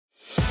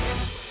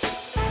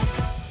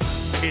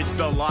It's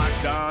the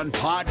Locked On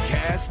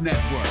Podcast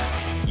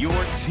Network, your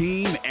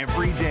team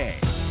every day.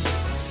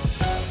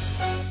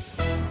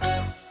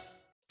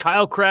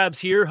 Kyle Krabs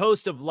here,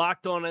 host of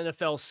Locked On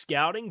NFL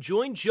Scouting.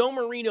 Join Joe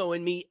Marino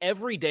and me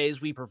every day as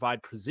we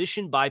provide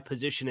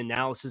position-by-position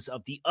analysis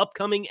of the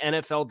upcoming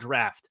NFL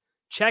Draft.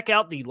 Check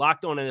out the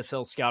Locked On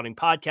NFL Scouting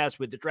podcast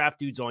with the Draft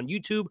Dudes on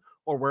YouTube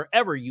or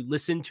wherever you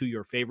listen to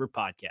your favorite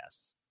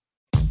podcasts.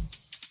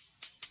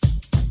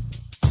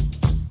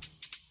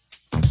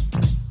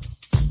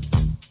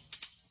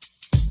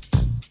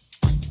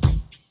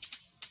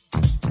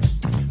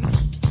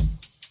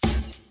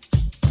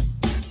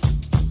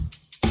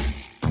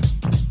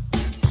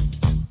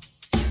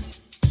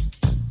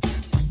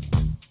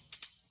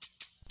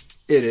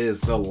 It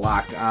is the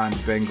Locked On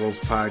Bengals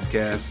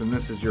podcast, and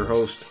this is your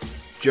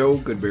host, Joe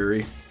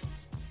Goodberry.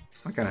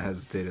 I kind of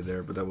hesitated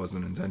there, but that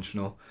wasn't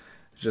intentional.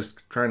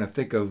 Just trying to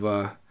think of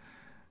the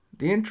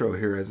intro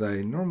here, as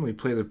I normally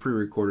play the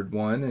pre-recorded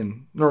one,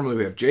 and normally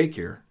we have Jake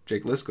here,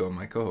 Jake Lisco,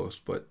 my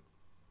co-host, but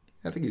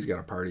I think he's got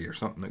a party or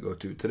something to go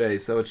to today,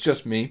 so it's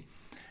just me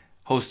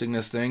hosting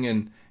this thing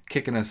and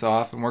kicking us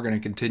off, and we're going to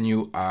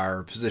continue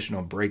our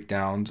positional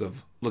breakdowns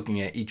of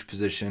looking at each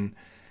position.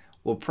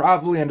 We'll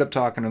probably end up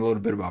talking a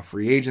little bit about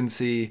free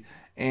agency,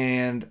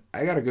 and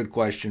I got a good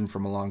question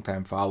from a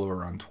longtime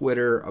follower on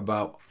Twitter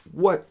about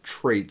what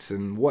traits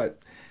and what,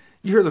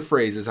 you hear the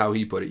phrase is how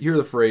he put it, you hear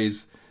the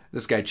phrase,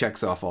 this guy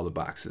checks off all the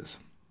boxes.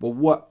 Well,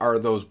 what are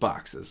those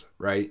boxes,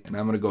 right? And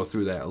I'm going to go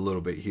through that a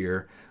little bit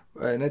here,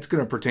 and it's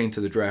going to pertain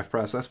to the draft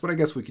process, but I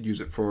guess we could use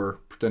it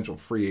for potential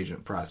free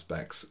agent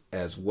prospects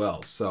as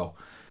well. So,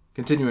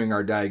 continuing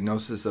our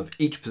diagnosis of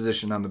each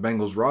position on the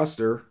Bengals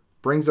roster,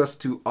 brings us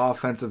to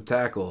offensive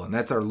tackle, and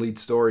that's our lead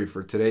story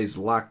for today's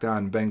Locked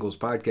On Bengals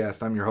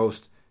podcast. I'm your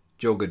host,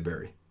 Joe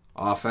Goodberry.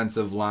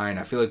 Offensive line,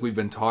 I feel like we've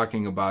been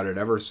talking about it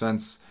ever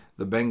since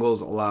the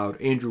Bengals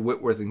allowed Andrew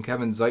Whitworth and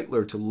Kevin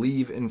Zeitler to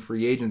leave in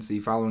free agency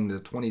following the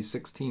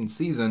 2016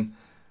 season.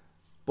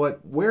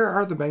 But where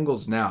are the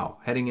Bengals now,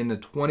 heading into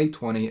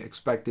 2020,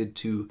 expected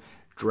to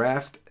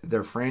draft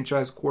their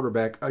franchise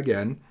quarterback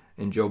again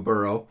in Joe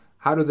Burrow?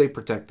 How do they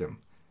protect him?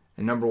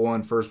 And number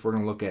one, first we're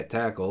going to look at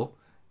tackle.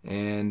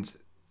 And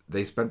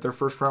they spent their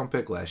first round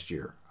pick last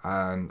year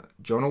on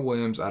Jonah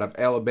Williams out of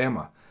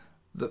Alabama,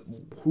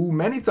 who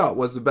many thought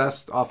was the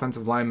best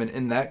offensive lineman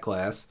in that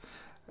class.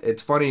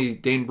 It's funny,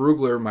 Dane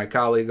Brugler, my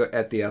colleague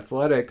at The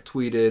Athletic,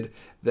 tweeted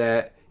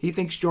that he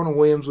thinks Jonah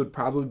Williams would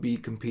probably be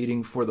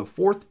competing for the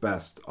fourth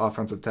best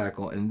offensive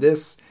tackle in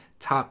this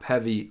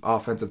top-heavy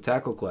offensive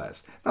tackle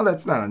class. Now,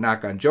 that's not a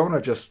knock on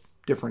Jonah, just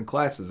different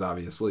classes,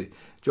 obviously.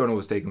 Jonah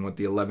was taken with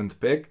the 11th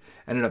pick,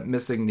 ended up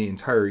missing the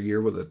entire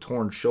year with a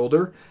torn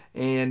shoulder,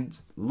 and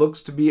looks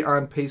to be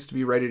on pace to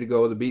be ready to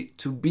go to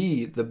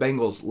be the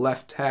Bengals'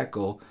 left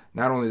tackle,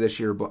 not only this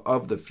year, but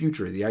of the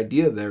future. The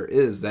idea there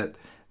is that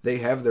they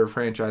have their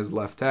franchise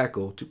left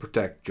tackle to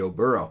protect Joe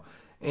Burrow.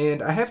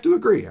 And I have to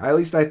agree. At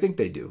least I think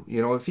they do.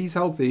 You know, if he's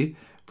healthy,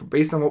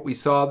 based on what we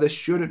saw, this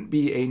shouldn't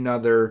be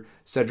another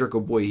Cedric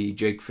Ogbuehi,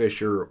 Jake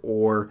Fisher,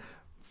 or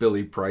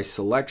Billy Price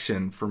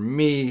selection. For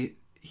me,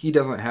 he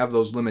doesn't have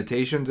those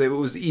limitations. It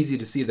was easy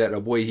to see that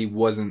Ogbuehi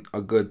wasn't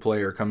a good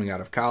player coming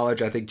out of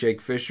college. I think Jake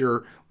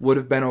Fisher would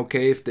have been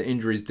okay if the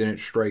injuries didn't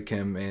strike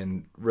him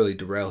and really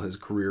derail his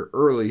career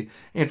early.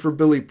 And for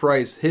Billy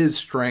Price, his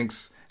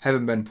strengths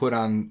haven't been put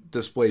on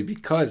display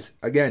because,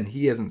 again,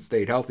 he hasn't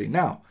stayed healthy.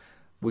 Now,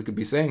 we could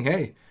be saying,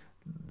 hey,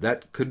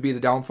 that could be the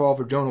downfall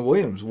for Jonah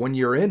Williams. 1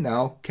 year in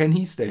now, can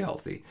he stay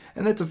healthy?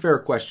 And that's a fair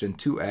question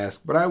to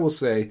ask. But I will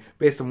say,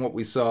 based on what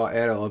we saw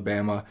at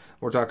Alabama,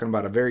 we're talking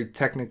about a very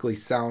technically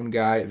sound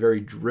guy, a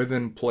very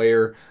driven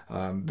player,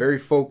 very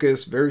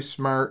focused, very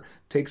smart,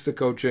 takes the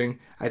coaching.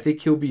 I think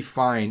he'll be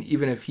fine,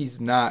 even if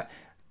he's not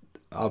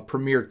a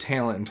premier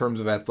talent in terms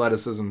of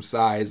athleticism,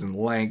 size, and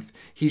length.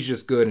 He's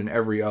just good in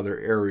every other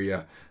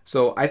area.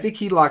 So I think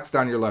he locks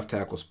down your left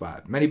tackle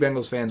spot. Many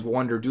Bengals fans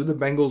wonder, do the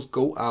Bengals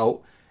go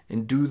out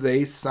and do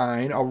they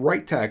sign a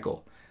right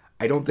tackle?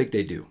 I don't think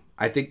they do.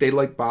 I think they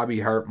like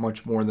Bobby Hart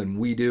much more than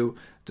we do,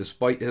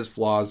 despite his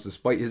flaws,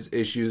 despite his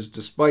issues,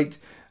 despite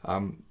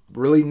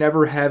really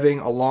never having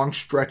a long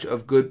stretch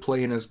of good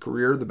play in his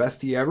career. The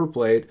best he ever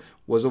played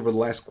was over the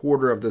last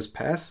quarter of this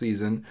past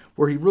season,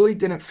 where he really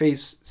didn't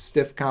face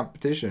stiff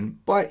competition,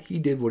 but he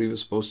did what he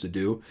was supposed to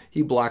do.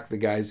 He blocked the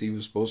guys he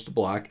was supposed to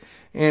block,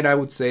 and I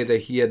would say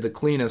that he had the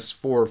cleanest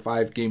 4 or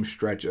 5 game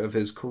stretch of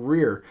his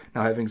career.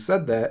 Now, having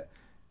said that,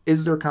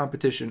 is there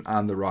competition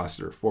on the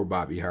roster for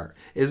Bobby Hart?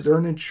 Is there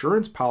an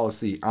insurance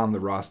policy on the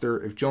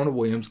roster if Jonah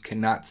Williams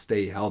cannot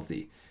stay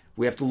healthy?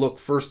 We have to look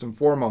first and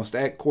foremost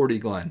at Cordy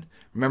Glenn.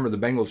 Remember, the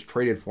Bengals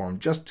traded for him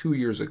just 2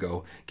 years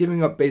ago,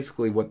 giving up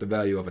basically what the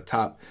value of a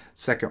top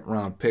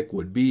second-round pick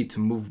would be to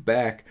move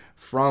back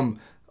from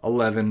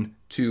 11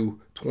 to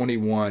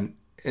 21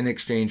 in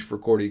exchange for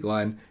Cordy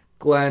Glenn.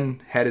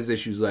 Glenn had his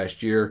issues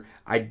last year.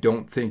 I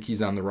don't think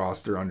he's on the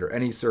roster under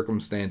any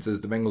circumstances.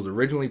 The Bengals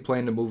originally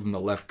planned to move him to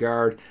left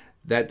guard.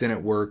 That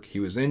didn't work. He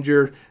was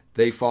injured.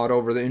 They fought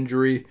over the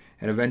injury,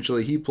 and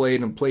eventually he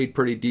played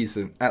pretty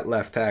decent at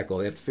left tackle.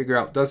 They have to figure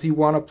out, does he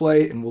want to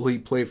play, and will he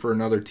play for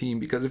another team?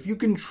 Because if you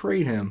can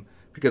trade him,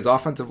 because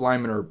offensive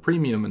linemen are a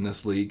premium in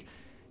this league,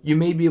 you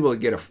may be able to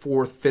get a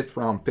 4th, 5th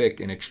round pick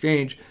in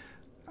exchange.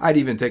 I'd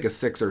even take a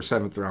 6th or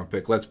 7th round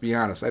pick, let's be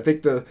honest. I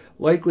think the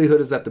likelihood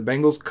is that the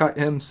Bengals cut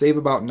him, save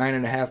about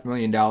 $9.5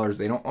 million.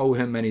 They don't owe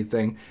him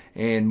anything,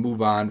 and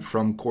move on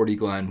from Cordy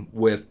Glenn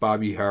with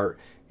Bobby Hart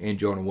and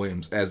Jonah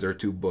Williams as their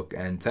 2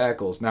 bookend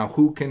tackles. Now,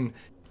 who can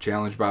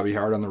challenge Bobby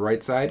Hart on the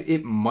right side?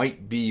 It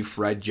might be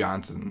Fred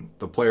Johnson,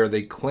 the player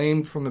they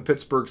claimed from the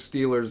Pittsburgh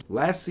Steelers.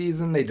 Last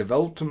season, they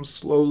developed him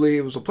slowly.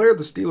 It was a player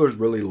the Steelers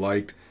really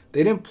liked.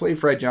 They didn't play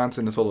Fred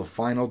Johnson until the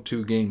final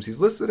 2 games. He's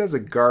listed as a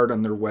guard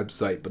on their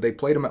website, but they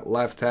played him at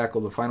left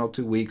tackle the final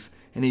 2 weeks,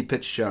 and he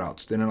pitched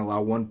shutouts. Didn't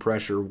allow 1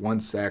 pressure,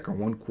 1 sack, or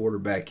 1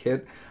 quarterback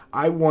hit.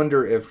 I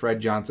wonder if Fred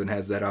Johnson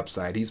has that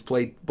upside. He's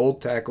played both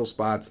tackle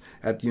spots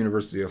at the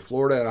University of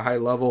Florida at a high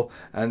level,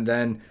 and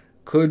then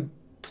could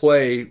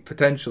play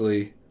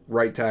potentially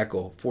right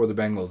tackle for the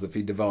Bengals if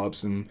he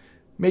develops and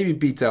maybe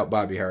beats out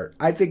Bobby Hart.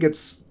 I think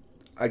it's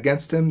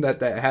against him that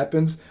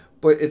happens,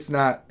 but it's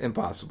not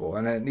impossible.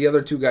 And then the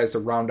other 2 guys to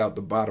round out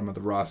the bottom of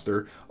the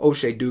roster,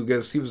 O'Shea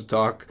Dugas, he was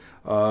talk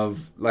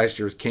of last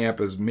year's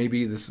camp as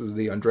maybe this is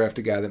the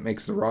undrafted guy that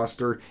makes the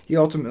roster. He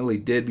ultimately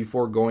did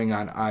before going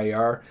on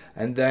IR.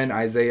 And then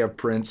Isaiah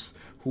Prince,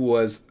 who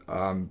was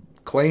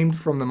claimed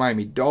from the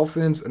Miami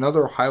Dolphins,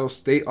 another Ohio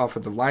State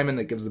offensive lineman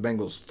that gives the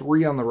Bengals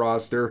 3 on the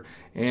roster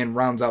and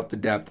rounds out the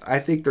depth. I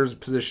think there's a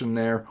position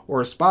there, or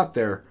a spot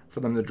there,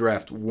 for them to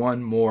draft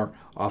 1 more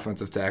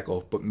offensive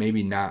tackle, but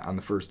maybe not on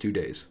the first 2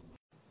 days.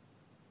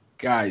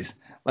 Guys,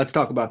 let's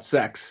talk about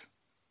sex.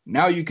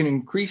 Now you can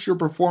increase your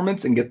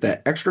performance and get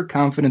that extra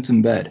confidence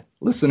in bed.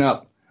 Listen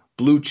up,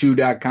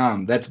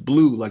 BlueChew.com. That's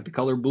blue like the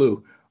color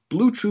blue.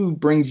 Blue Chew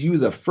brings you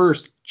the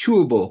first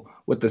chewable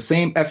with the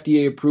same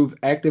FDA-approved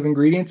active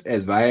ingredients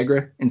as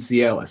Viagra and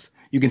Cialis.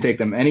 You can take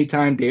them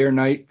anytime, day or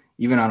night,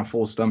 even on a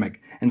full stomach.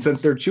 And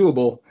since they're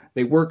chewable,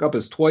 they work up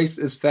as twice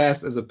as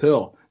fast as a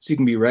pill, so you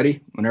can be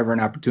ready whenever an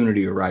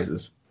opportunity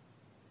arises.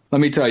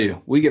 Let me tell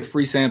you, we get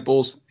free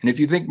samples, and if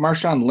you think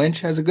Marshawn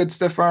Lynch has a good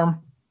stiff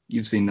arm,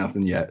 you've seen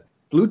nothing yet.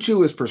 Blue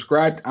Chew is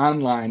prescribed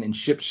online and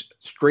ships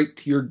straight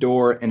to your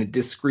door in a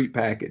discreet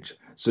package.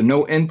 So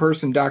no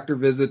in-person doctor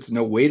visits,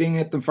 no waiting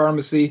at the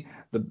pharmacy,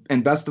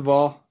 and best of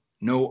all,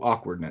 no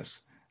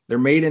awkwardness. They're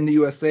made in the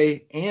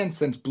USA, and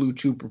since Blue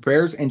Chew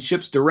prepares and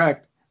ships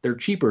direct, they're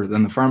cheaper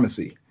than the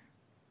pharmacy.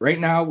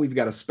 Right now, we've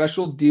got a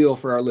special deal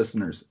for our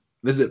listeners.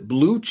 Visit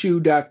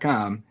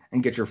BlueChew.com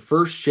and get your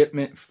first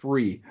shipment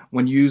free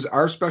when you use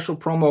our special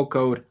promo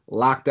code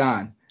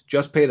LOCKEDON.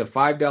 Just pay the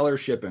 $5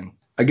 shipping.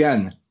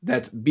 Again,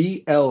 that's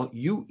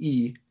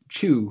BLUE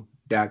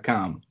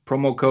Chew.com.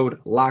 Promo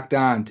code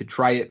LOCKEDON to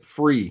try it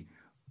free.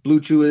 Blue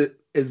Chew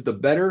is the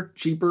better,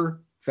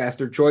 cheaper,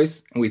 faster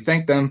choice, and we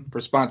thank them for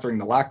sponsoring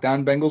the Locked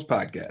On Bengals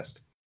podcast.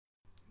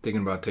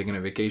 Thinking about taking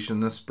a vacation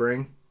this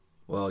spring?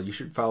 Well, you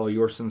should follow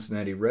your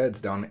Cincinnati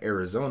Reds down to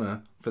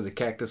Arizona for the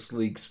Cactus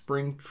League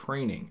spring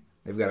training.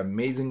 They've got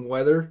amazing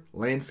weather,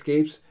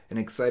 landscapes, and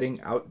exciting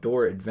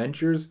outdoor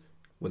adventures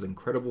with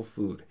incredible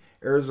food.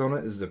 Arizona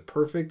is the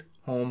perfect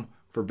home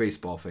for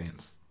baseball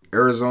fans.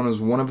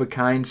 Arizona's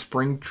one-of-a-kind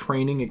spring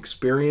training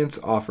experience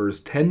offers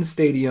 10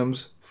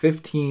 stadiums,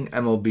 15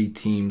 MLB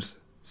teams,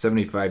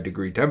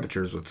 75-degree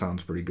temperatures, which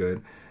sounds pretty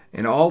good,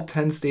 and all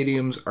 10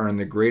 stadiums are in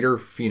the greater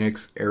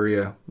Phoenix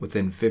area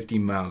within 50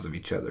 miles of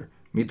each other.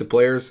 Meet the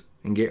players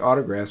and get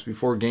autographs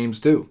before games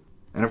too.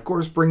 And of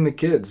course, bring the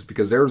kids,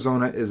 because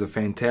Arizona is a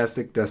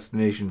fantastic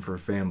destination for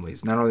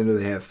families. Not only do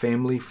they have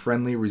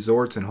family-friendly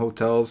resorts and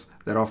hotels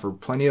that offer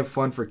plenty of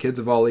fun for kids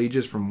of all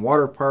ages, from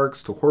water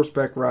parks to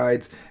horseback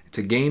rides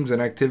to games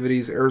and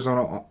activities,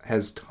 Arizona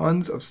has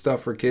tons of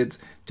stuff for kids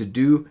to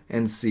do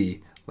and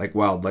see, like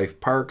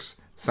wildlife parks,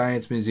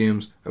 science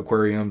museums,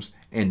 aquariums,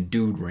 and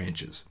dude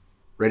ranches.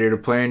 Ready to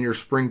plan your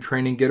spring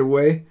training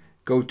getaway?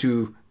 Go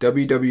to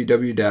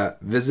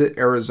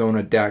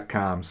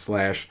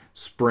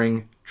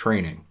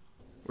www.visitarizona.com/springtraining.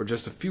 We're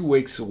just a few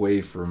weeks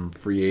away from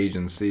free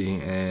agency,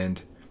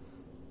 and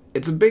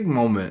it's a big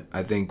moment,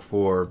 I think,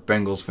 for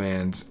Bengals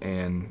fans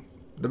and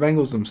the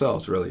Bengals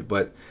themselves, really.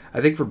 But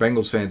I think for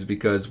Bengals fans,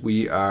 because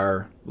we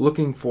are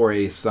looking for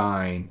a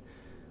sign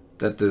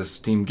that this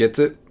team gets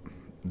it,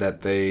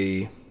 that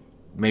they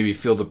maybe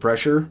feel the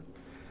pressure,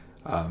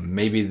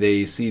 maybe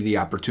they see the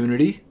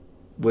opportunity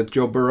with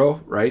Joe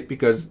Burrow, right?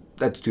 Because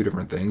that's two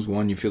different things.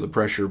 One, you feel the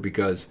pressure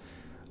because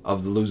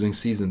of the losing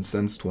season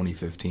since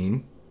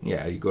 2015.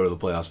 Yeah, you go to the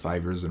playoffs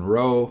 5 years in a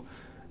row,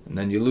 and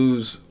then you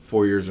lose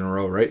 4 years in a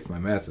row, right? If my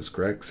math is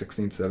correct,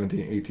 16,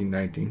 17, 18,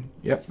 19.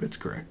 Yep, it's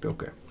correct.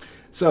 Okay.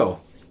 So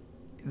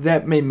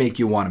that may make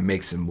you want to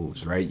make some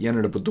moves, right? You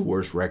ended up with the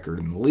worst record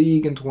in the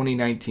league in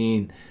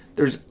 2019.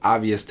 There's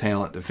obvious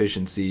talent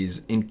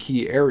deficiencies in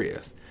key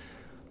areas.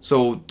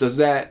 So does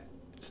that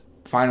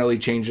finally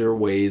change their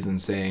ways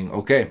and saying,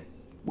 okay,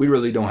 we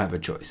really don't have a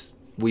choice.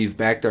 We've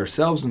backed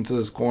ourselves into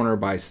this corner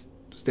by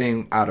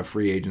staying out of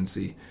free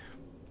agency.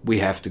 We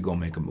have to go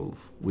make a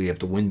move. We have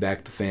to win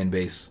back the fan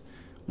base.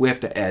 We have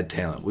to add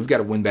talent. We've got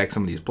to win back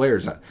some of these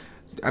players.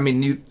 I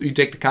mean, you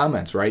take the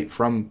comments, right,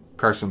 from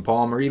Carson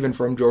Palmer, even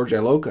from George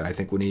Iloka, I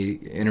think, when he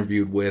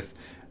interviewed with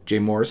Jay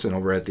Morrison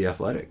over at The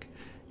Athletic.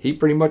 He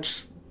pretty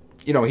much,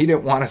 he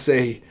didn't want to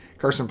say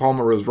Carson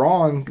Palmer was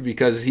wrong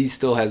because he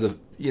still has an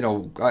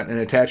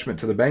attachment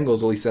to the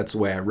Bengals. At least that's the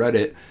way I read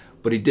it.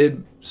 But he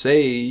did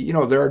say,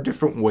 there are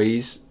different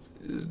ways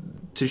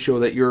to show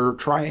that you're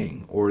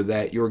trying or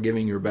that you're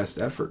giving your best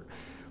effort.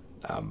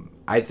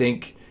 I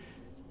think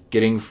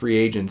getting free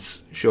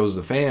agents shows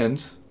the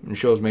fans and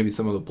shows maybe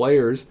some of the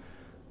players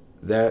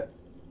that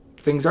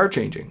things are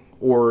changing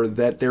or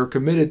that they're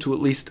committed to at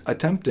least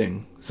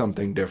attempting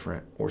something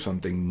different or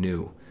something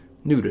new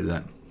to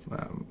them.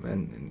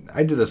 And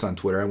I did this on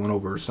Twitter. I went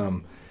over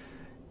some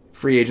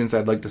free agents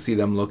I'd like to see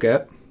them look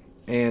at,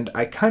 and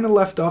I kind of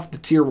left off the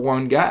tier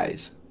 1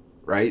 guys,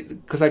 right?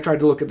 Because I tried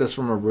to look at this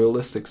from a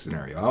realistic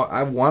scenario.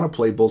 I want to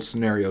play both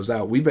scenarios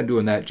out. We've been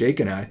doing that, Jake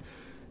and I,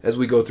 as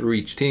we go through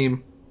each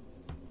team.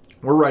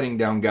 We're writing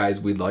down guys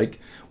we'd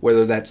like,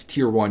 whether that's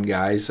tier 1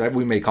 guys.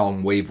 We may call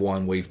them wave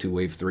 1, wave 2,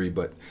 wave 3,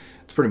 but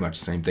it's pretty much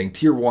the same thing.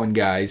 Tier 1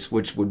 guys,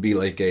 which would be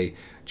like a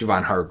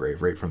Javon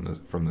Hargrave, right, from the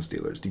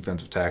Steelers,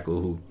 defensive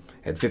tackle who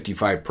had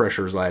 55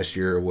 pressures last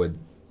year, would,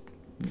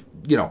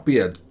 be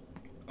a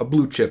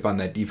blue chip on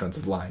that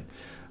defensive line.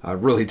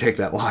 Really take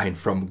that line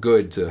from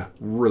good to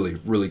really,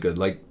 really good,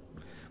 like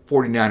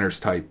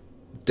 49ers type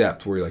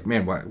depth, where you're like,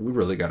 man, we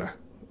really got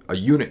a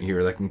unit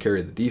here that can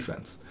carry the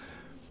defense.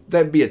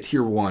 That'd be a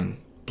tier 1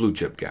 blue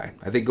chip guy.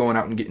 I think going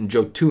out and getting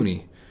Joe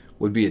Tooney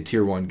would be a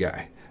tier 1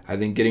 guy. I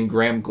think getting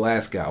Graham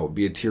Glasgow would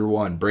be a tier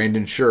 1.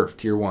 Brandon Scherf,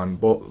 tier 1.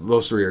 Both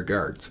those three are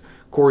guards.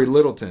 Corey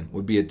Littleton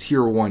would be a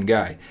tier 1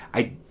 guy.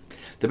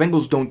 The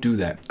Bengals don't do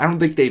that. I don't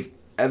think they've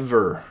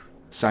ever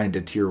signed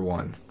a tier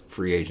 1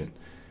 free agent.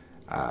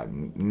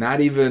 Not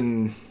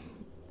even...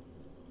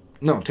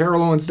 No,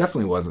 Terrell Owens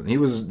definitely wasn't.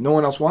 No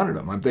one else wanted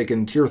him. I'm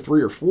thinking tier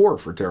 3 or 4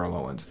 for Terrell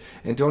Owens.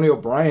 Antonio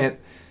Bryant,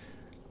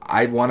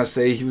 I want to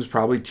say he was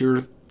probably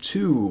tier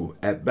 2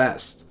 at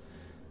best.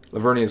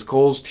 Lavernius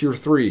Coles, tier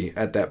 3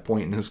 at that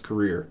point in his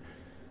career.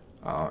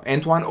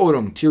 Antoine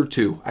Odom, tier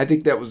 2. I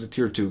think that was a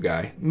tier 2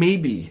 guy.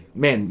 Maybe.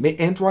 Man,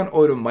 Antoine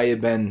Odom may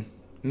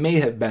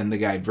have been the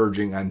guy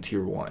verging on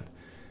tier 1.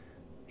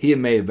 He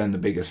may have been the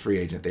biggest free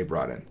agent they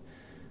brought in.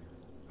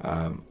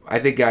 I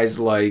think guys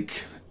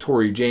like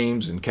Torrey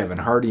James and Kevin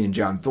Hardy and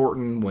John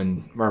Thornton,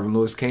 when Marvin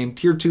Lewis came,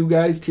 tier 2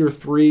 guys, tier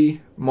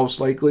 3 most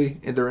likely.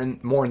 And they're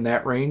more in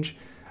that range.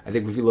 I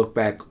think if you look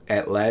back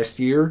at last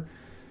year,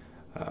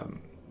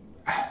 I'm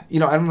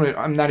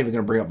not even going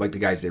to bring up like the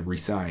guys they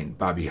re-signed,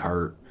 Bobby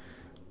Hart,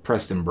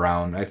 Preston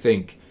Brown. I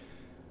think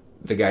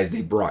the guys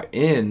they brought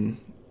in,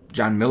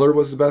 John Miller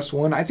was the best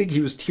one. I think he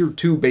was tier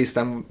 2 based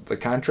on the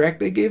contract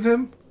they gave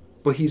him,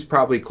 but he's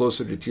probably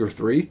closer to tier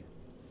 3,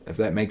 if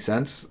that makes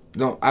sense.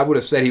 No, I would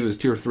have said he was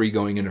tier 3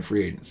 going into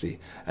free agency,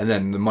 and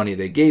then the money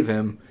they gave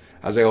him,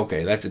 I was like,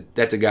 okay,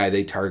 that's a guy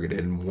they targeted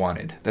and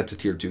wanted. That's a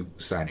tier 2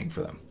 signing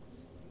for them,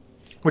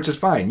 which is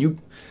fine.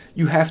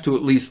 You have to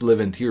at least live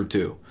in tier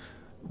 2.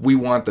 We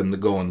want them to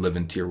go and live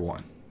in tier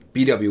 1.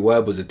 B.W.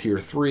 Webb was a tier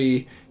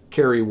 3.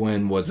 Kerry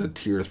Wynn was a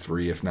tier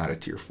 3, if not a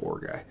tier 4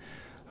 guy.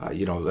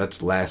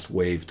 That's last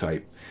wave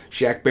type.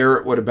 Shaq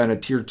Barrett would have been a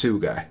tier 2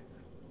 guy.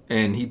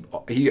 And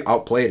he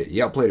outplayed it.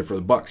 He outplayed it for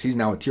the Bucs. He's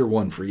now a tier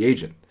 1 free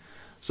agent.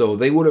 So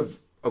they could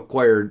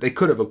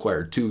have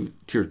acquired 2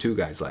 tier 2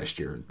 guys last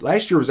year.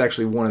 Last year was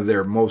actually one of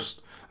their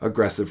most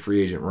aggressive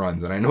free agent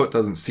runs. And I know it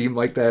doesn't seem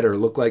like that or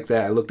look like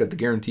that. I looked at the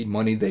guaranteed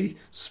money they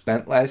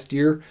spent last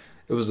year.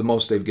 It was the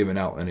most they've given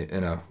out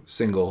in a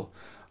single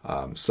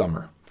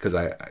summer. Because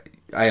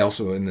I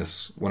also, in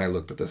this, when I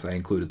looked at this, I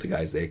included the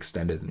guys they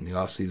extended in the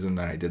offseason,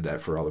 and I did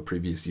that for all the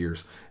previous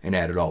years and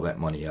added all that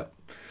money up.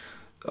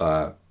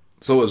 So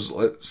it was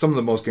some of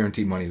the most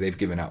guaranteed money they've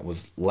given out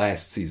was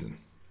last season.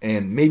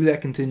 And maybe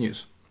that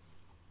continues.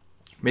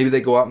 Maybe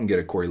they go out and get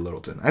a Corey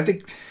Littleton. I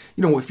think,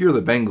 if you're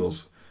the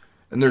Bengals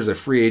and there's a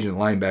free agent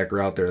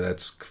linebacker out there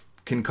that's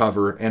can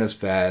cover and is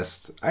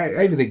fast,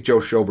 I even think Joe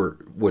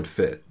Schobert would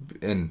fit.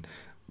 And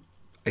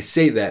I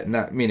say that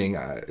not meaning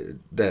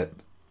that,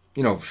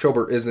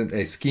 Schobert isn't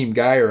a scheme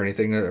guy or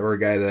anything, or a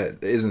guy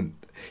that isn't.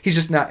 He's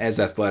just not as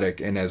athletic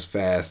and as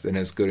fast and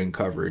as good in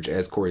coverage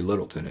as Corey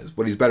Littleton is.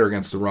 But he's better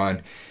against the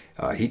run.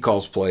 He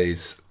calls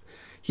plays.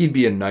 He'd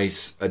be a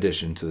nice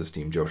addition to this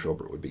team, Joe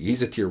Schobert would be.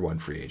 He's a tier 1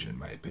 free agent, in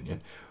my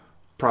opinion.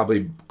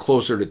 Probably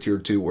closer to tier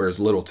 2, whereas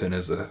Littleton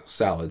is a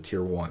solid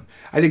tier 1.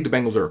 I think the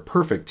Bengals are a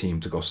perfect team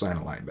to go sign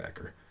a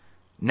linebacker.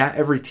 Not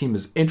every team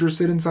is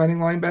interested in signing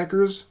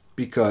linebackers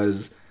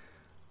because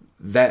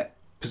that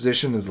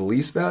position is the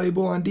least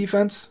valuable on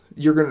defense.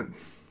 You're going to,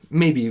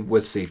 maybe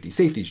with safety.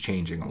 Safety's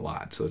changing a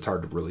lot, so it's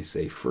hard to really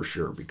say for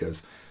sure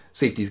because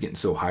safety's getting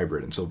so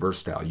hybrid and so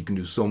versatile. You can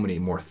do so many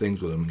more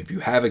things with them. If you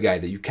have a guy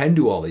that you can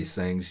do all these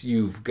things,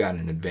 you've got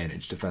an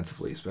advantage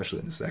defensively, especially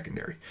in the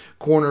secondary.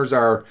 Corners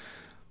are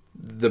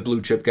the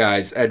blue chip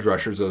guys. Edge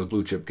rushers are the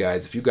blue chip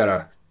guys. If you got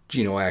a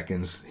Geno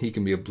Atkins, he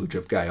can be a blue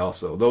chip guy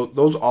also.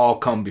 Those all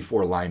come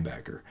before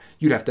linebacker.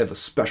 You'd have to have a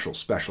special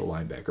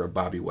linebacker, a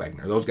Bobby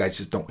Wagner. Those guys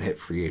just don't hit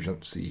free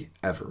agency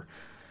ever.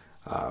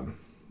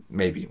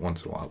 Maybe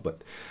once in a while,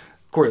 but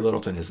Corey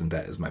Littleton isn't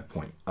that, is my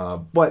point.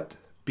 But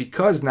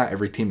because not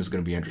every team is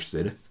going to be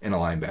interested in a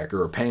linebacker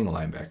or paying a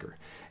linebacker,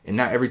 and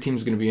not every team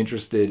is going to be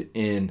interested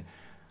in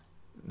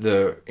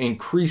the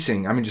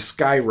increasing, just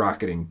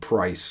skyrocketing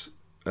price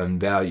and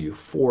value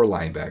for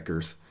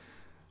linebackers,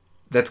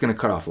 that's going to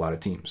cut off a lot of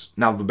teams.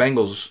 Now, the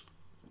Bengals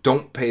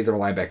don't pay their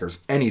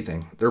linebackers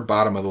anything. They're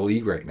bottom of the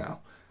league right now.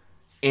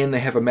 And they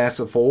have a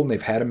massive hole, and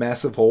they've had a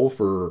massive hole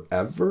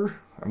forever.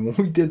 When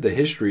we did the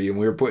history and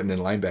we were putting in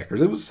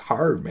linebackers, it was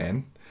hard,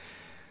 man,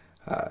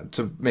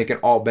 to make an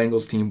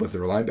all-Bengals team with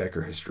their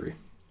linebacker history.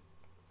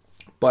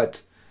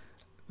 But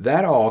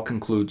that all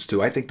concludes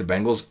to, I think the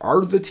Bengals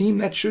are the team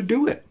that should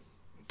do it.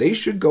 They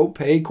should go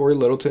pay Corey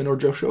Littleton or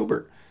Joe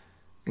Schobert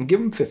and give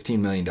them $15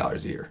 million a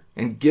year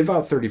and give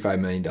out $35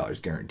 million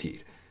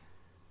guaranteed.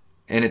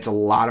 And it's a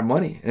lot of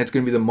money. And it's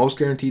going to be the most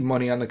guaranteed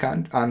money on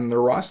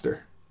their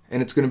roster.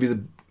 And it's going to be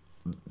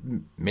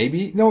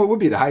it would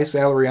be the highest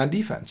salary on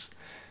defense.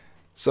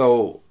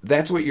 So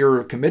that's what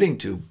you're committing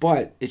to.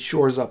 But it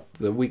shores up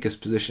the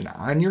weakest position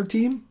on your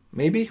team,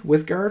 maybe,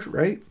 with guard,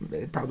 right?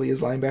 It probably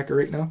is linebacker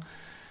right now.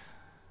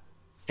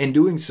 And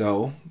doing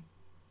so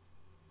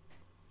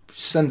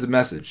sends a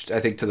message, I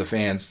think, to the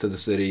fans, to the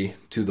city,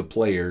 to the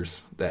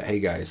players that, hey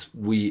guys,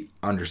 we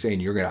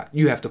understand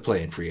you have to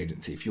play in free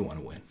agency if you want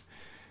to win.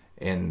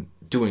 And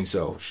doing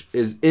so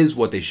is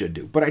what they should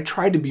do. But I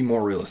tried to be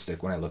more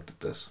realistic when I looked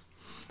at this.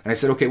 And I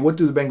said, okay, what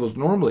do the Bengals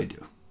normally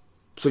do?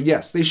 So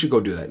yes, they should go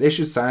do that. They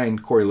should sign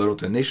Corey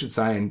Littleton. They should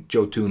sign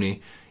Joe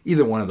Thuney.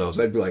 Either one of those.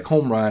 I'd be like,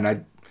 home run.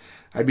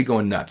 I'd be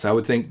going nuts. I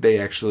would think they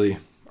actually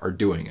are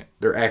doing it.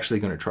 They're actually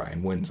going to try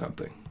and win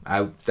something.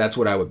 That's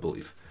what I would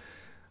believe.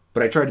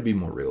 But I tried to be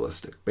more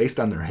realistic, based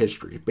on their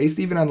history, based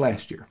even on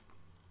last year.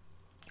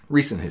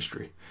 Recent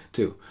history,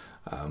 too.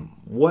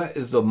 What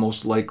is the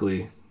most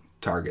likely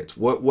targets?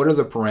 What are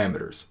the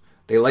parameters?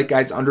 They like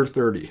guys under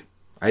 30.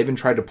 I even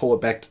tried to pull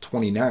it back to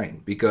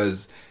 29,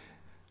 because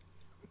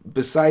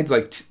besides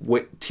like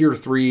tier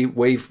 3,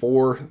 wave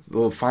 4,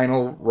 the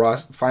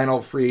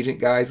final free agent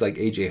guys like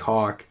AJ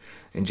Hawk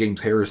and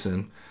James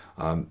Harrison,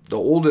 the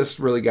oldest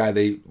really guy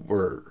they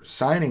were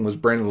signing was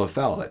Brandon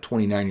LaFell at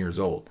 29 years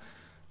old.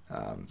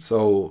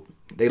 So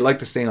they like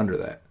to stay under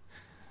that.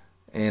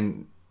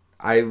 And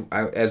I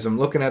as I'm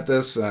looking at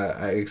this,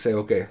 I say,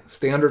 okay,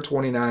 stay under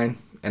 29,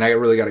 and I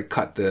really got to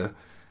cut the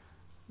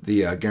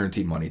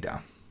guaranteed money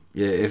down.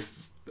 Yeah,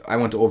 if I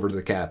went to over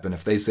the cap, and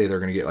if they say they're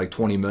going to get like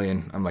 $20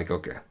 million, I'm like,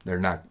 okay, they're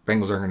not.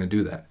 Bengals aren't going to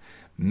do that.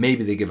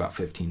 Maybe they give out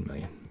 $15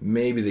 million.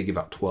 Maybe they give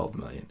out $12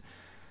 million.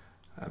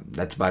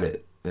 That's about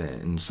it.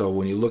 And so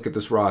when you look at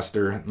this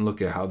roster and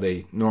look at how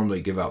they normally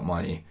give out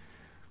money,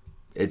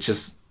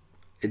 it's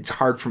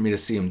hard for me to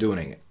see them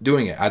doing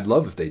it. I'd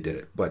love if they did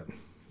it, but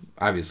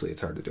obviously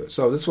it's hard to do it.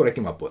 So this is what I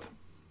came up with.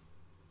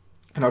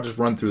 And I'll just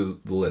run through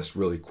the list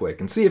really quick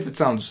and see if it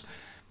sounds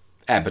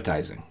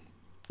appetizing.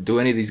 Do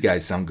any of these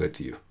guys sound good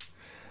to you?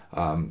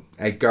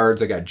 At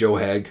guards, I got Joe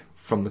Haeg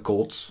from the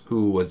Colts,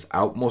 who was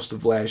out most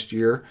of last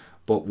year,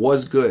 but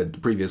was good the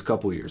previous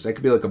couple years. That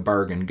could be like a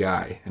bargain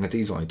guy, and I think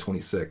he's only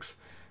 26.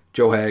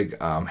 Joe Haeg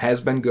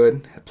has been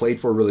good, played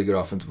for a really good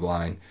offensive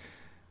line.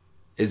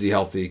 Is he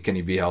healthy? Can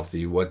he be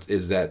healthy? What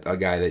is that a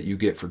guy that you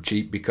get for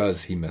cheap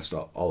because he missed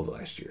all of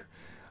last year?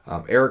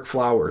 Eric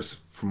Flowers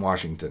from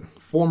Washington,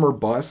 former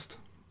bust.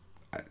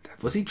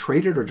 Was he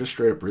traded or just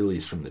straight up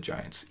released from the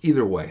Giants?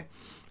 Either way,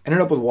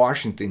 ended up with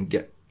Washington,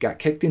 got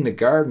kicked into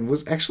guard and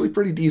was actually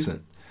pretty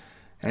decent.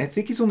 And I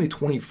think he's only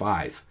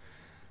 25.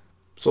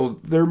 So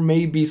there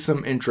may be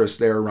some interest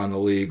there around the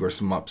league or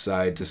some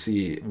upside to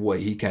see what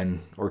he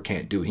can or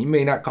can't do. He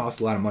may not cost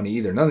a lot of money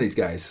either. None of these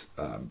guys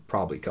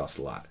probably cost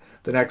a lot.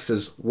 The next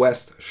is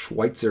Wes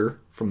Schweitzer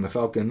from the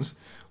Falcons,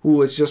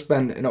 who has just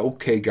been an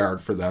okay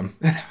guard for them.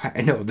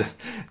 I know that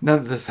none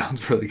of this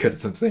sounds really good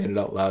as I'm saying it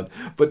out loud,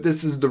 but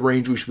this is the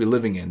range we should be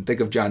living in. Think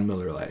of John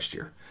Miller last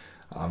year.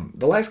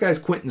 The last guy is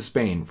Quentin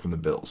Spain from the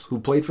Bills, who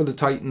played for the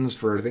Titans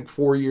for, I think,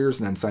 4 years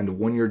and then signed a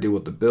 1-year deal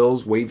with the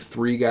Bills. Wave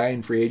 3 guy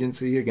in free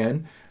agency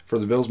again for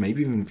the Bills,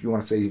 maybe even if you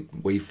want to say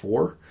wave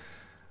 4.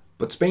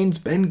 But Spain's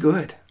been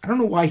good. I don't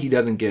know why he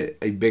doesn't get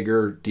a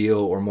bigger deal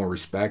or more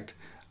respect.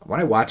 When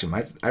I watch him,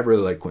 I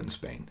really like Quentin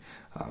Spain.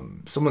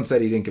 Someone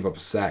said he didn't give up a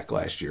sack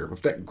last year.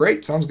 If that,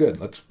 great, sounds good.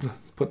 Let's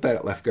put that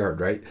at left guard,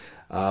 right?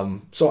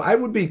 So I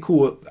would be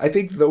cool. I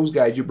think those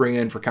guys you bring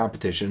in for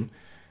competition,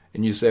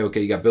 and you say,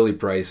 okay, you got Billy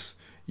Price,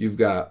 you've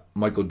got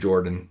Michael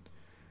Jordan,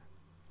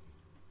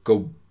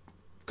 go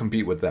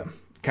compete with them.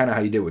 Kind of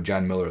how you did with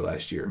John Miller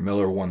last year.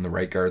 Miller won the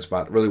right guard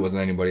spot. There really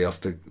wasn't anybody else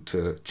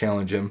to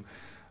challenge him.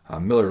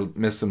 Miller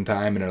missed some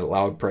time and it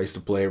allowed Price to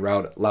play,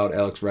 allowed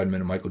Alex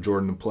Redmond and Michael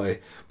Jordan to play.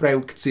 But I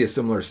could see a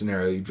similar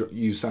scenario.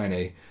 You sign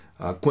a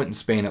Quentin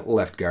Spain at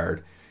left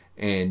guard,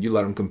 and you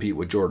let him compete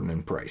with Jordan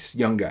and Price.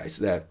 Young guys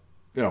that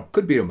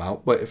could beat him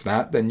out, but if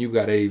not, then you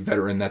got a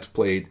veteran that's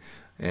played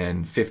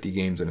in 50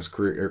 games in his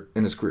career.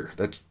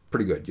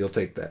 pretty good. You'll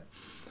take that.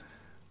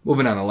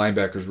 Moving on to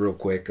linebackers real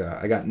quick.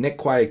 I got Nick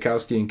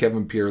Kwiatkowski and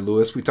Kevin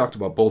Pierre-Louis. We talked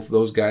about both of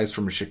those guys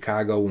from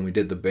Chicago when we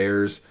did the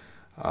Bears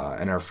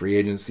in our free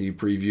agency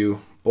preview.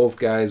 Both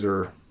guys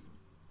are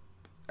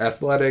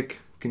athletic,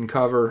 can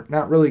cover,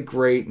 not really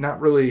great, not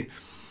really...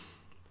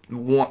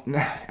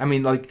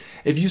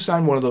 if you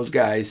sign one of those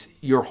guys,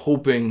 you're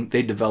hoping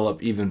they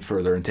develop even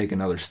further and take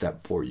another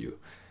step for you.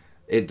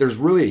 There's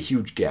really a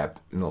huge gap.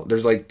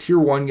 There's like tier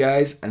 1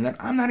 guys, and then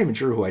I'm not even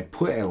sure who I'd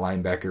put at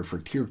linebacker for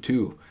tier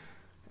 2.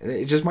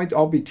 It just might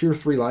all be tier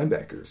 3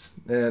 linebackers.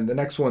 And the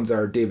next ones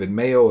are David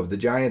Mayo of the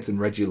Giants and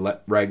Reggie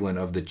Ragland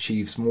of the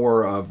Chiefs.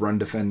 More of run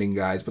defending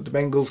guys, but the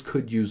Bengals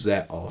could use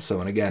that also.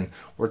 And again,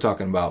 we're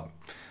talking about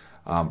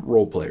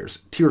role players.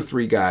 Tier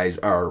 3 guys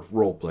are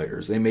role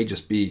players. They may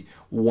just be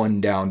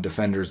one-down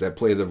defenders that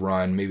play the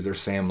run. Maybe they're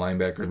Sam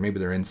linebackers. Maybe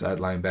they're inside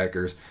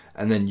linebackers.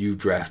 And then you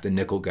draft a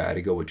nickel guy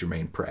to go with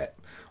Jermaine Pratt.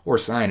 Or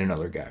sign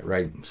another guy,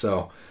 right?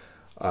 So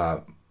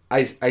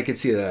I could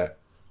see that,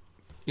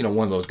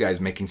 one of those guys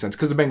making sense.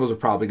 Because the Bengals are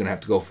probably going to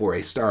have to go for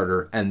a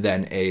starter and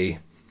then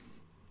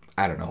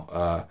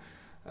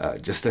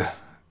just a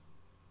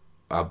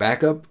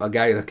backup, a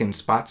guy that can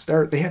spot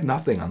start. They have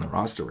nothing on the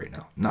roster right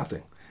now.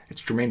 Nothing.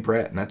 It's Jermaine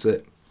Pratt, and that's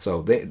it.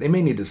 So they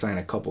may need to sign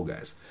a couple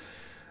guys.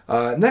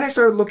 And then I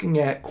started looking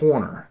at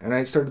corner, and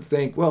I started to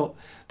think, well,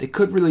 they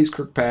could release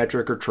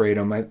Kirkpatrick or trade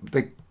him. I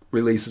think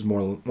release is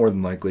more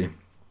than likely.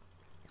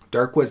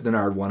 Darqueze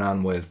Dennard went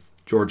on with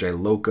George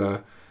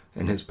Iloka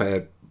in his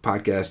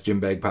podcast, Jim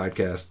Bag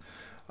Podcast.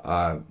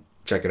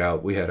 Check it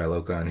out. We had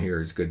Iloka on here.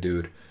 He's a good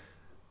dude.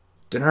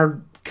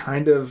 Dennard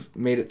kind of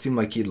made it seem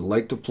like he'd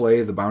like to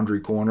play the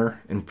boundary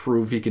corner and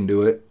prove he can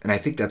do it. And I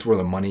think that's where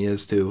the money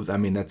is, too. I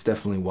mean, that's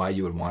definitely why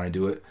you would want to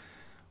do it.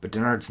 But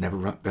Dennard's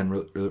never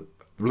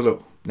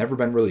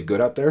been really good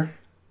out there.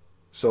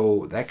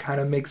 So that kind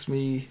of makes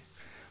me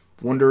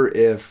wonder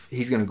if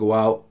he's going to go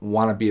out,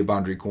 want to be a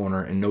boundary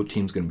corner, and no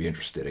team's going to be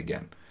interested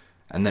again.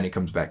 And then he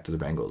comes back to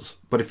the Bengals.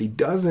 But if he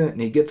doesn't,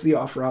 and he gets the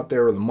offer out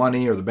there, or the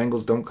money, or the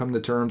Bengals don't come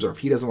to terms, or if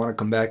he doesn't want to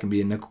come back and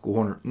be a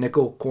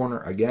nickel corner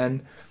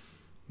again,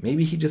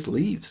 maybe he just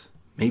leaves.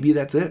 Maybe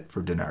that's it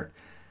for Dennard.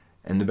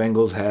 And the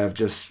Bengals have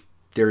just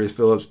Darius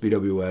Phillips,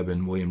 B.W. Webb,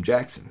 and William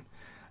Jackson.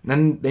 And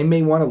then they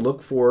may want to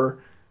look for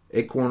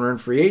a corner in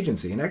free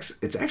agency. And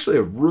it's actually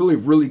a really,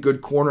 really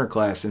good corner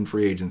class in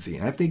free agency.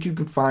 And I think you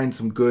can find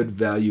some good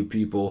value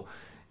people.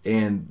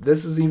 And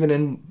this is even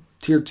in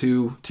tier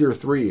 2, tier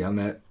 3 on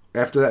that.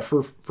 After that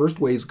first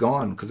wave's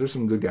gone, because there's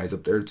some good guys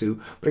up there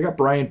too. But I got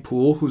Brian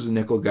Poole, who's a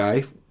nickel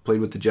guy,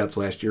 played with the Jets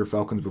last year,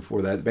 Falcons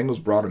before that. The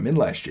Bengals brought him in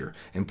last year,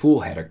 and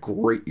Poole had a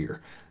great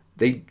year.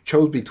 They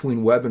chose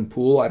between Webb and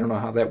Poole. I don't know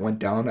how that went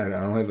down. I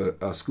don't have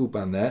a scoop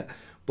on that.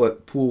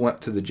 But Poole went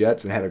to the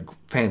Jets and had a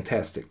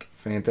fantastic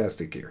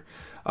year.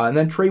 And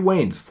then Trey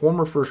Waynes,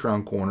 former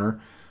first-round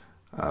corner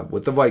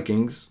with the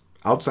Vikings,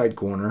 outside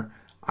corner.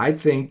 I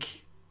think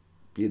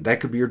that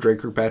could be your Drake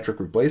Kirkpatrick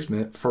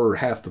replacement for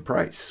half the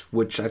price,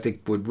 which I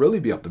think would really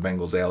be up the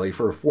Bengals' alley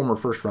for a former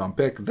first-round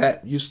pick.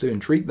 That used to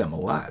intrigue them a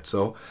lot.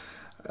 So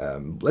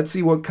let's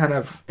see what kind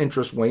of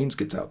interest Waynes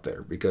gets out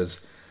there, because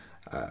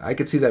I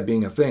could see that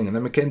being a thing. And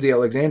then Mackenzie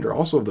Alexander,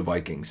 also of the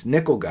Vikings,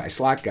 nickel guy,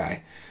 slot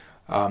guy.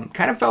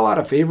 Kind of fell out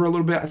of favor a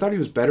little bit. I thought he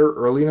was better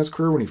early in his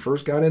career when he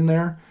first got in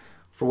there.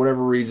 For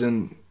whatever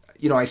reason,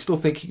 I still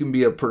think he can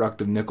be a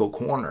productive nickel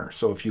corner.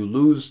 So if you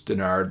lose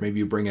Dennard, maybe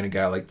you bring in a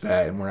guy like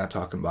that, and we're not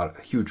talking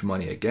about huge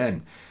money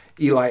again.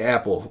 Eli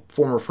Apple,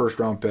 former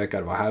first-round pick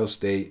out of Ohio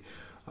State,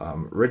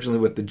 originally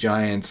with the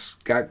Giants,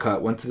 got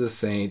cut, went to the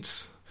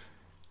Saints,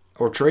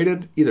 or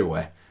traded, either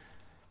way.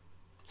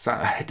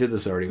 I did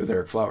this already with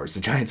Eric Flowers. The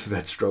Giants have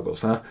had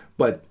struggles, huh?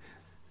 But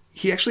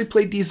he actually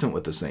played decent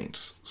with the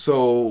Saints.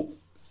 So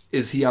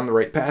is he on the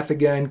right path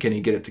again? Can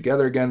he get it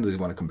together again? Does he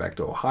want to come back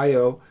to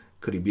Ohio?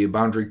 Could he be a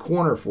boundary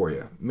corner for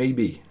you?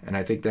 Maybe. And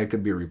I think that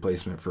could be a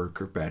replacement for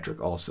Kirkpatrick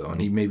also.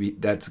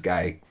 And that's a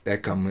guy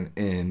that comes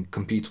and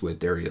competes with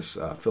Darius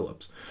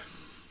Phillips.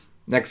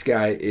 Next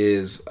guy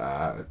is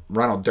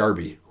Ronald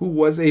Darby, who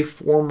was a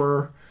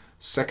former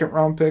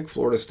second-round pick,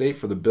 Florida State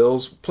for the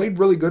Bills. Played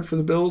really good for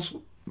the Bills.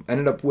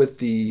 Ended up with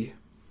the,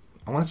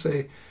 I want to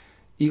say,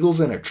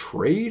 Eagles in a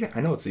trade.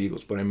 I know it's the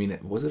Eagles, but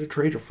was it a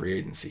trade or free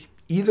agency?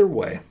 Either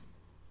way,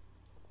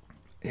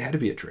 it had to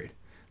be a trade.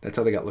 That's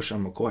how they got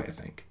LaShawn McCoy, I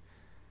think,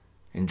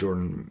 and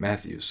Jordan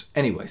Matthews.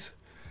 Anyways,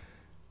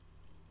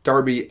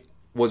 Darby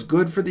was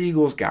good for the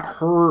Eagles, got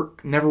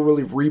hurt, never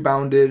really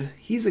rebounded.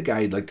 He's a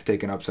guy you'd like to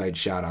take an upside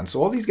shot on.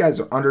 So all these guys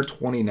are under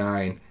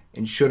 29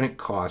 and shouldn't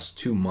cost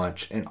too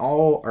much, and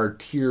all are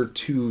tier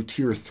 2,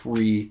 tier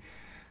 3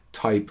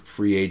 type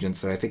free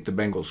agents that I think the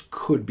Bengals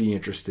could be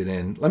interested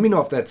in. Let me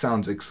know if that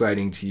sounds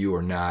exciting to you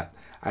or not.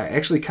 I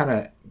actually kind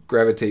of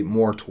gravitate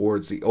more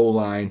towards the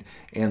O-line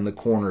and the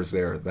corners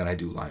there than I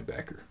do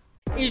linebacker.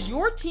 Is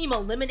your team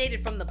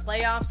eliminated from the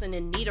playoffs and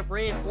in need of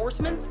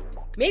reinforcements?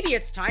 Maybe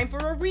it's time for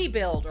a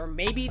rebuild, or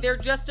maybe they're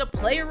just a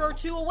player or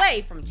two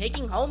away from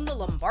taking home the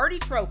Lombardi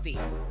Trophy.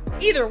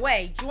 Either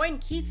way, join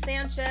Keith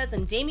Sanchez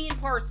and Damian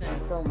Parson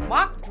for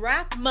Mock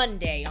Draft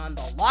Monday on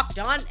the Locked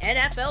On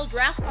NFL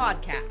Draft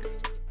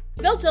Podcast.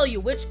 They'll tell you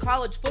which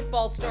college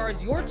football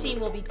stars your team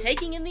will be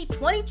taking in the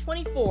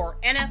 2024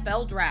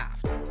 NFL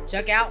Draft.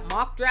 Check out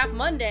Mock Draft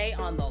Monday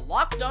on the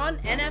Locked On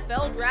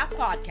NFL Draft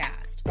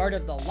Podcast, part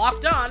of the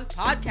Locked On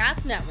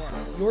Podcast Network,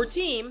 your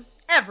team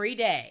every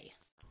day.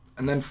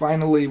 And then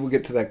finally, we'll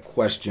get to that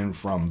question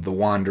from The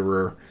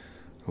Wanderer,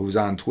 who's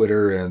on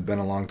Twitter and been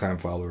a longtime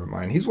follower of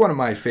mine. He's one of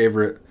my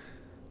favorite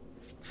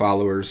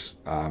followers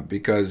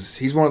because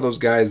he's one of those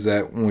guys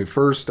that when we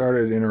first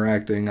started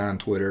interacting on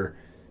Twitter,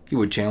 he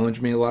would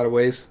challenge me in a lot of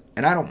ways,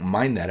 and I don't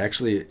mind that. I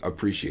actually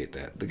appreciate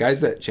that. The guys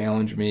that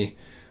challenge me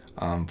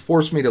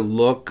force me to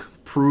look,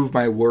 prove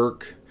my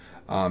work,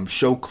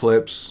 show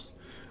clips,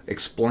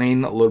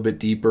 explain a little bit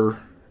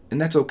deeper, and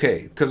that's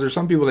okay, because there's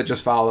some people that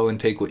just follow and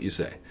take what you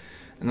say,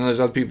 and then there's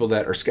other people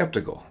that are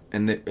skeptical.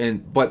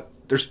 But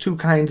there's two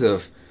kinds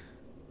of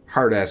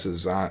hard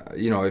asses,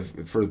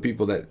 for the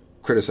people that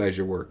criticize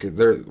your work.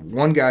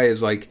 One guy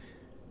is like,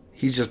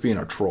 he's just being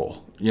a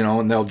troll,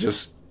 and they'll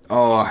just,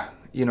 I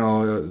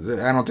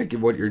don't think you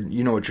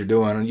know what you're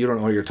doing. You don't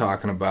know what you're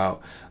talking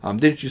about.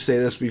 Didn't you say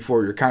this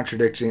before? You're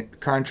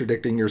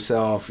contradicting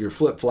yourself. You're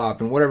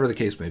flip-flopping, whatever the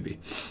case may be.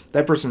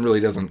 That person really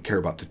doesn't care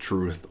about the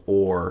truth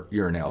or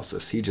your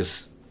analysis.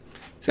 He's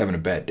having a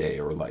bad day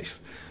or life.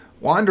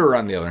 Wanderer,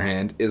 on the other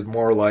hand, is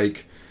more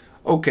like,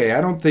 okay,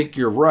 I don't think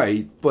you're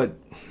right, but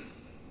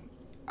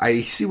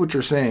I see what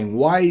you're saying.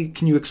 Why?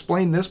 Can you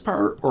explain this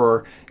part?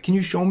 Or can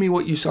you show me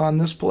what you saw in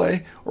this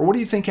play? Or what do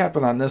you think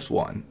happened on this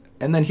one?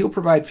 And then he'll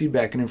provide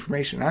feedback and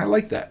information. And I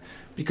like that,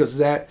 because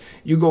that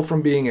you go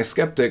from being a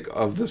skeptic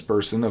of this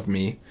person, of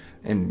me,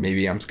 and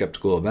maybe I'm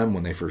skeptical of them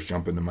when they first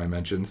jump into my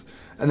mentions,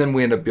 and then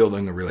we end up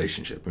building a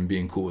relationship and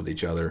being cool with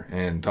each other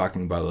and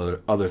talking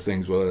about other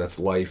things, whether that's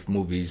life,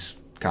 movies,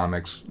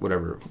 comics,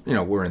 whatever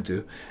we're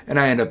into. And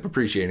I end up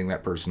appreciating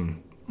that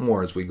person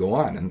more as we go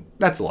on, and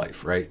that's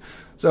life, right?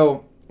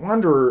 So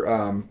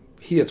Wanderer,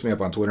 he hits me up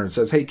on Twitter and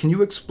says, hey, can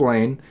you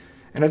explain?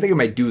 And I think I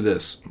might do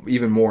this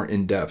even more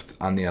in depth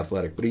on The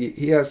Athletic. But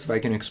he asked if I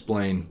can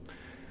explain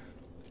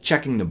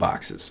checking the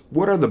boxes.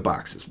 What are the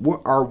boxes?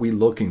 What are we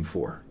looking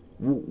for?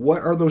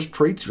 What are those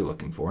traits you're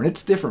looking for? And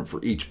it's different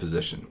for each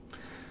position.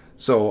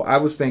 So I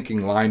was thinking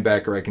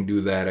linebacker, I can do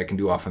that. I can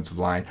do offensive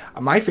line.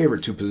 My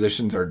favorite two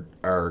positions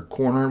are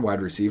corner and wide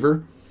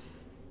receiver.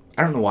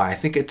 I don't know why. I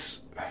think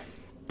it's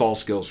ball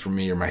skills for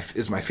me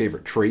is my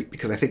favorite trait,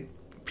 because I think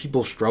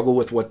people struggle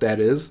with what that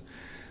is.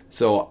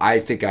 So I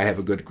think I have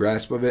a good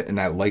grasp of it, and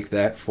I like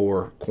that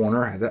for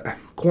corner.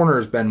 Corner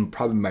has been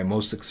probably my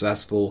most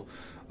successful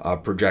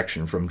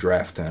projection from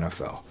draft to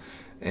NFL.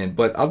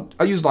 But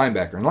I'll use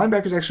linebacker. And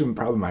linebacker is actually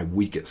probably my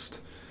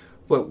weakest.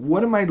 But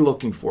what am I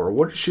looking for?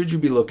 What should you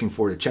be looking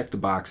for to check the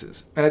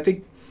boxes? And I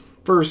think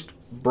first,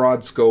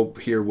 broad scope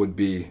here would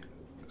be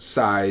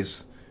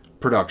size,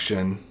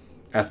 production,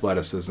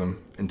 athleticism,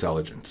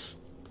 intelligence,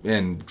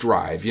 and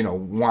drive.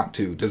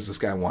 Does this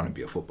guy want to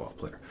be a football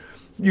player?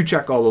 You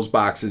check all those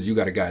boxes, you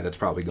got a guy that's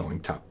probably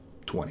going top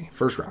 20,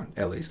 first round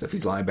at least. If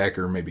he's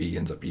linebacker, maybe he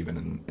ends up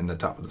even in the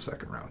top of the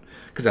second round,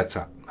 because that's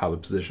how the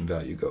position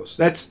value goes.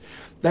 That's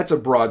a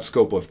broad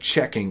scope of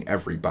checking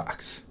every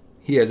box.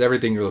 He has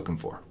everything you're looking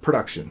for: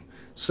 production,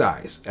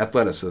 size,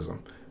 athleticism,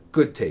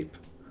 good tape,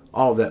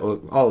 all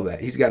of that.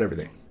 He's got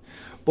everything.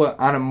 But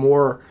on a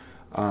more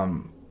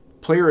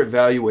player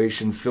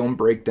evaluation, film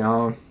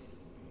breakdown,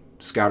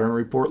 scouting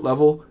report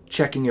level,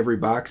 checking every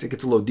box, it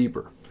gets a little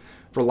deeper.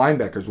 For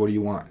linebackers, what do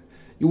you want?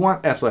 You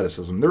want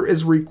athleticism. There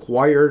is a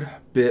required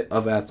bit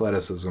of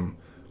athleticism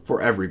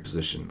for every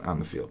position on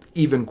the field,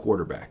 even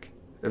quarterback.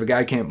 If a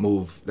guy can't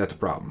move, that's a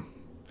problem.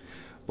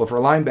 But for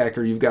a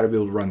linebacker, you've got to be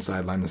able to run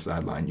sideline to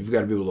sideline. You've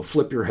got to be able to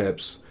flip your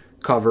hips,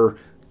 cover,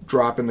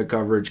 drop into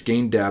coverage,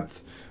 gain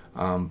depth,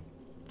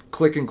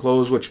 click and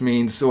close, which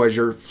means so as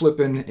you're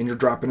flipping and you're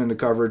dropping into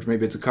coverage,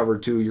 maybe it's a cover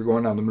two, you're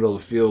going down the middle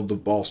of the field, the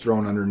ball's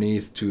thrown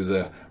underneath to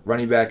the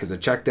running back as a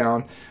check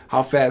down.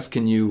 How fast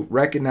can you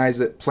recognize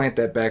it, plant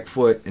that back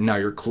foot, and now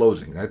you're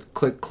closing? That's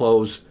click,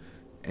 close,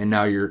 and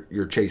now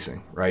you're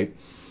chasing, right?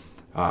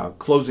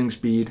 Closing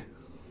speed,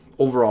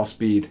 overall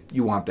speed,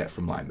 you want that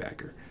from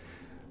linebacker.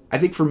 I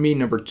think for me,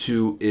 number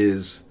two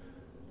is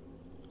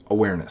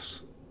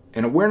awareness.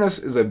 And awareness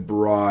is a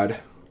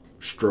broad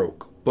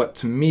stroke. But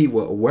to me,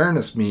 what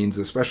awareness means,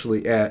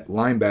 especially at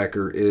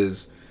linebacker,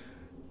 is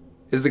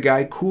the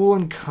guy cool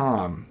and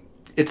calm.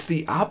 It's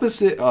the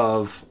opposite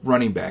of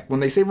running back. When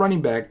they say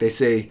running back, they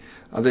say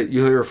that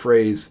you hear a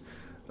phrase,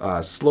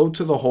 slow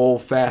to the hole,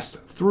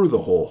 fast through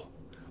the hole.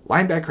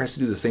 Linebacker has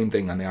to do the same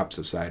thing on the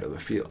opposite side of the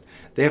field.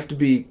 They have to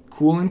be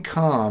cool and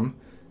calm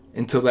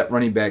until that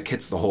running back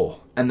hits the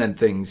hole. And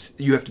then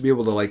you have to be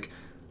able to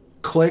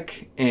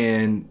click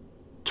and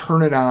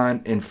turn it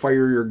on and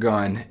fire your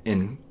gun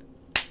and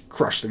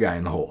crush the guy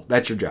in the hole.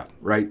 That's your job,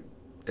 right?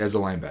 As a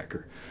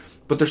linebacker.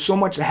 But there's so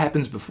much that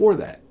happens before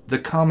that. The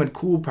calm and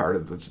cool part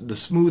of it, the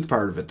smooth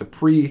part of it, the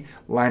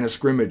pre-line of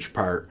scrimmage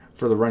part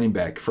for the running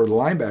back. For the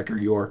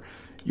linebacker,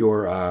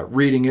 you're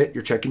reading it,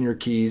 you're checking your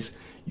keys,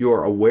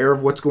 you're aware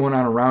of what's going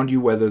on around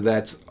you, whether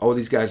that's,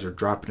 these guys are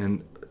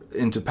dropping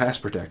into pass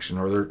protection,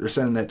 or they're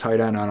sending that tight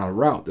end on a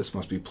route. This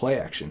must be play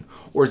action.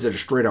 Or is it a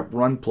straight up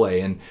run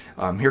play? And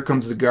here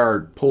comes the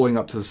guard pulling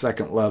up to the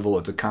second level.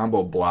 It's a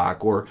combo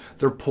block. Or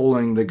they're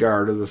pulling the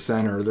guard or the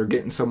center. They're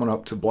getting someone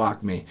up to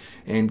block me.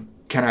 And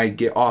can I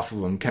get off of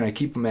them? Can I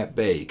keep them at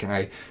bay? Can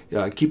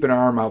I keep an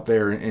arm out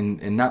there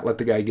and not let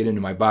the guy get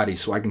into my body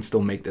so I can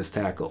still make this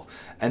tackle?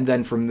 And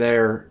then from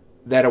there,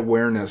 that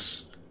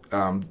awareness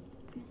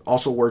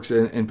also works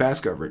in pass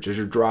coverage. As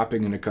you're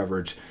dropping into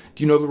coverage,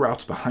 do you know the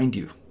routes behind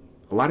you?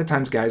 A lot of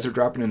times guys are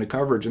dropping into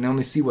coverage and they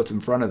only see what's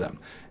in front of them.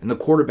 And the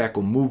quarterback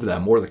will move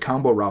them, or the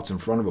combo routes in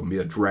front of them, be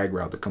a drag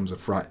route that comes in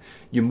front.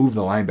 You move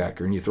the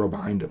linebacker and you throw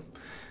behind him.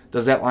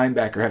 Does that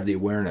linebacker have the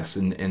awareness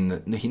and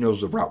he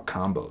knows the route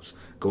combos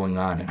going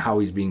on and how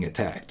he's being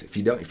attacked? If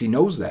he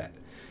knows that,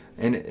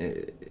 and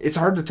it's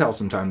hard to tell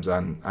sometimes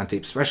on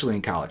tape, especially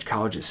in college.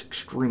 College is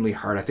extremely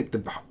hard. I think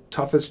the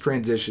toughest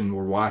transition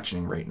we're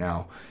watching right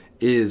now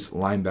is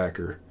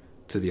linebacker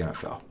to the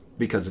NFL,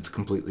 because it's a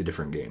completely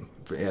different game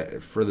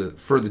for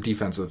the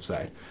defensive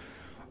side.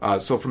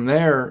 So from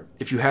there,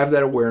 if you have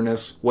that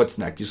awareness, what's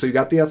next? So you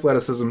got the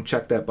athleticism,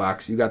 check that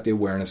box. You got the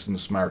awareness and the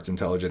smarts,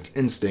 intelligence,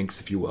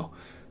 instincts, if you will.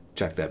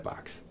 Check that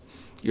box.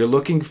 You're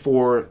looking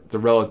for the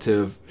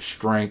relative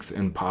strength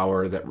and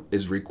power that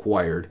is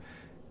required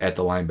at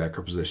the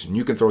linebacker position.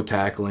 You can throw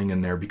tackling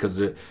in there because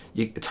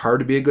it's hard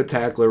to be a good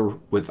tackler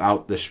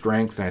without the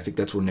strength, and I think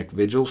that's where Nick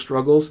Vigil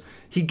struggles.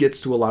 He gets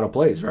to a lot of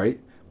plays, right?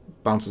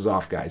 Bounces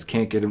off guys,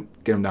 can't get him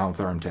down with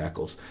arm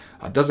tackles.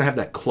 Doesn't have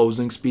that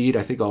closing speed.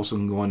 I think also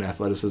can go into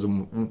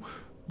athleticism.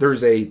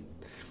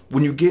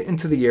 When you get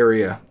into the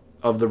area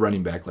of the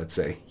running back, let's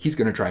say, he's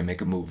going to try and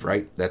make a move,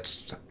 right?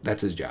 That's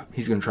his job.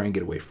 He's going to try and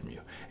get away from you.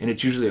 And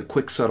it's usually a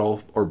quick,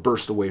 subtle, or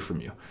burst away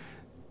from you.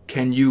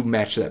 Can you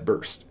match that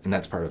burst? And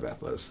that's part of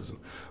athleticism.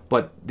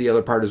 But the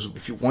other part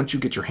is, once you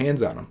get your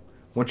hands on him,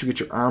 once you get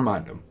your arm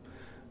on him,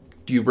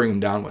 do you bring him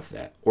down with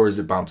that? Or is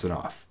it bouncing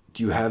off?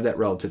 Do you have that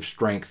relative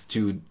strength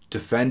to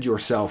defend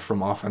yourself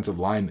from offensive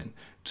linemen,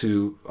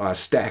 to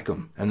stack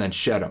them and then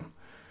shed them,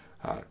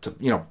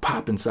 to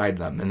pop inside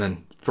them and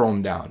then throw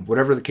them down?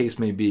 Whatever the case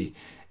may be,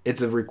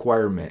 it's a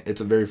requirement.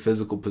 It's a very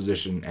physical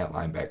position at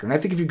linebacker. And I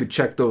think if you could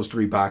check those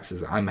three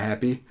boxes, I'm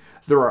happy.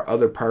 There are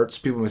other parts.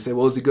 People may say,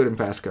 well, is he good in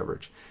pass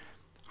coverage?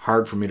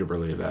 Hard for me to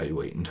really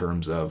evaluate in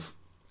terms of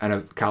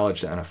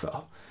college to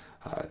NFL.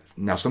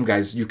 Now, some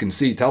guys you can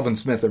see, Telvin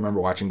Smith, I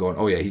remember watching going,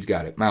 oh yeah, he's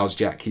got it. Miles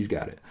Jack, he's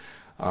got it.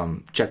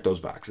 Check those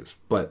boxes.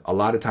 But a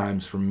lot of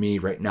times for me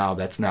right now,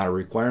 that's not a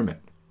requirement.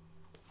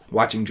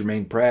 Watching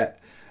Jermaine Pratt,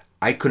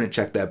 I couldn't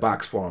check that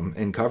box for him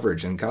in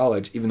coverage in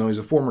college, even though he's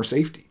a former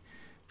safety.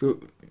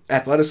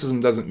 Athleticism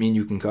doesn't mean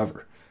you can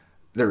cover.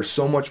 There's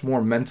so much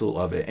more mental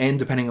of it, and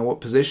depending on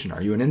what position,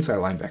 are you an inside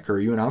linebacker, are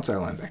you an outside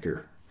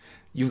linebacker?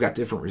 You've got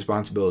different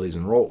responsibilities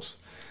and roles,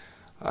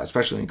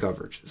 especially in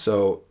coverage.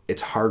 So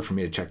it's hard for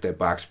me to check that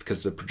box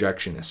because the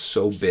projection is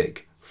so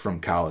big from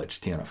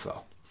college to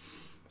NFL.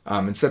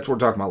 And since we're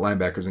talking about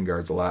linebackers and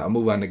guards a lot, I'll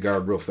move on to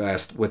guard real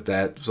fast with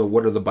that. So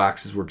what are the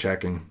boxes we're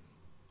checking?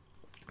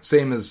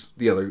 Same as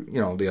the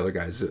other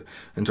guys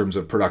in terms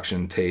of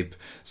production, tape,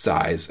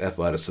 size,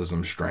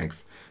 athleticism,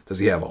 strength. Does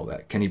he have all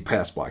that? Can he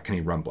pass block? Can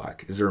he run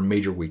block? Is there a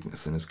major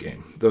weakness in his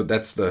game? Though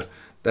that's the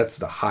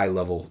high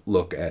level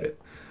look at it.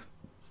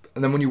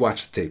 And then when you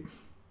watch the tape,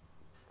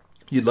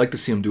 you'd like to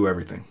see him do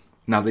everything.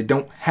 Now they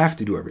don't have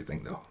to do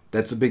everything though.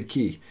 That's a big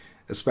key,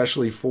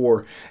 especially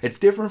it's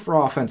different for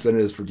offense than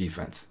it is for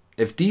defense.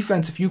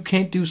 If you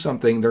can't do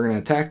something, they're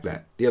going to attack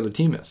that. The other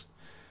team is.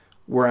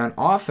 Where on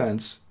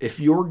offense, if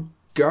your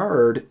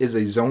guard is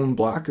a zone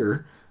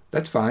blocker,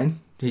 that's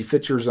fine. He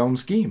fits your zone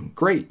scheme.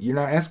 Great. You're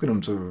not asking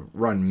him to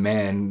run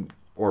man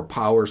or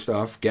power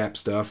stuff, gap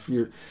stuff.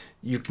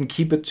 You can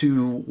keep it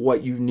to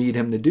what you need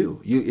him to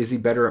do. Is he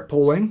better at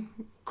pulling?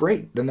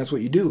 Great. Then that's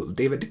what you do.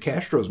 David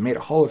DeCastro's made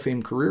a Hall of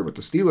Fame career with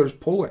the Steelers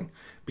pulling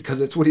because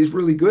that's what he's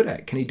really good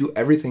at. Can he do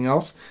everything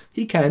else?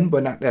 He can,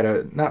 but not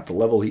the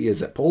level he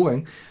is at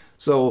pulling.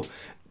 So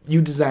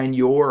you design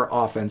your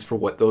offense for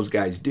what those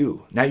guys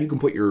do. Now you can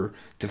put your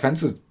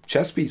defensive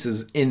chess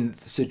pieces in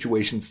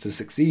situations to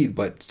succeed,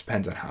 but it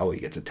depends on how he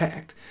gets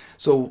attacked.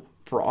 So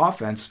for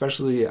offense,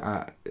 especially,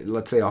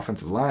 let's say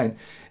offensive line,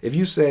 if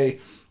you say,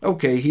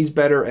 okay, he's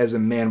better as a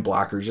man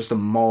blocker, just a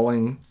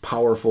mauling,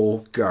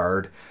 powerful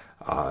guard,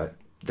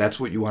 that's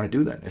what you want to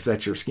do then. If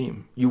that's your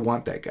scheme, you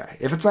want that guy.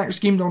 If it's not your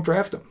scheme, don't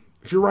draft him.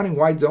 If you're running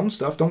wide zone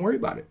stuff, don't worry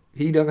about it.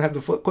 He doesn't have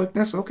the foot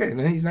quickness, okay,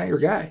 then he's not your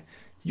guy.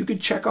 You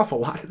could check off a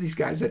lot of these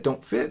guys that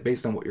don't fit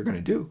based on what you're going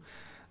to do.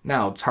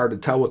 Now, it's hard to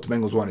tell what the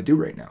Bengals want to do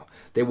right now.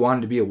 They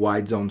wanted to be a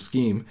wide zone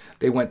scheme.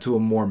 They went to a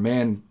more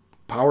man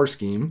power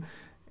scheme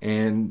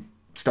and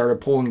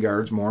started pulling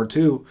guards more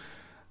too.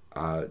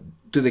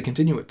 Do they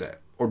continue with that?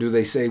 Or do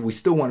they say, we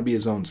still want to be a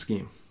zone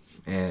scheme?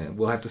 And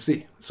we'll have to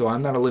see. So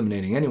I'm not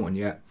eliminating anyone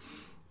yet.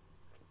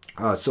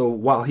 So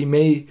while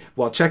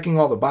checking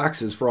all the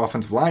boxes for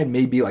offensive line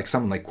may be like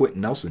someone like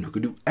Quentin Nelson, who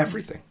could do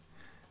everything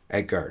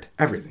at guard,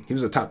 everything. He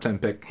was a top 10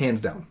 pick,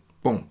 hands down.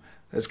 Boom.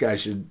 This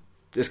guy's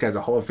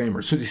a Hall of Famer.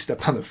 As soon as he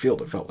stepped on the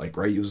field, it felt like,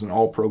 right? He was an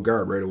all-pro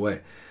guard right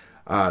away.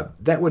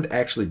 That would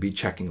actually be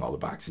checking all the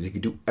boxes. He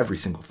could do every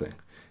single thing.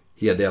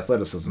 He had the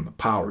athleticism, the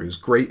power. He was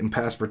great in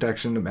pass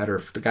protection. No matter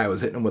if the guy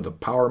was hitting him with a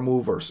power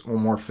move or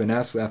more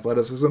finesse,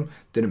 athleticism,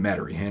 didn't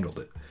matter. He handled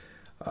it.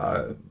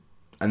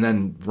 And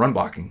then run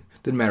blocking.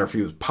 Didn't matter if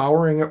he was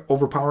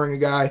overpowering a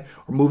guy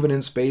or moving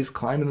in space,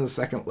 climbing to the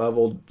second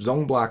level,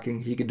 zone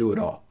blocking. He could do it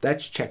all.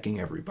 That's checking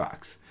every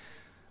box.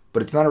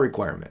 But it's not a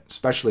requirement,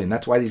 especially, and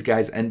that's why these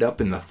guys end up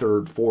in the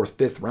 3rd, 4th,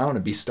 5th round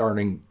and be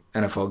starting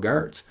NFL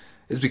guards,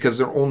 is because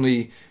they're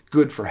only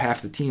good for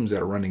half the teams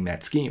that are running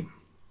that scheme.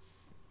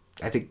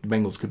 I think the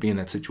Bengals could be in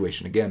that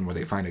situation again where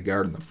they find a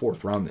guard in the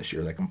 4th round this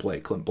year that can play.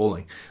 Clint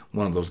Bowling,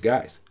 one of those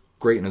guys.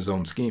 Great in his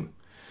own scheme.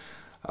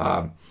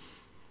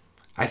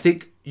 I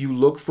think you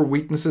look for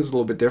weaknesses a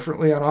little bit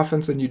differently on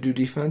offense than you do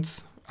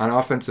defense. On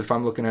offense, if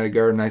I'm looking at a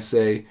guard and I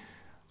say,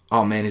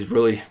 oh man, he's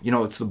really,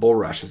 it's the bull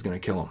rush is going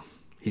to kill him.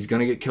 He's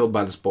going to get killed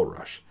by this bull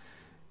rush.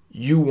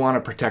 You want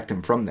to protect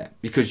him from that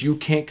because you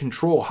can't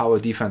control how a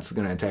defense is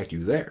going to attack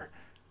you there,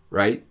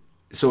 right?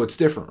 So it's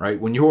different, right?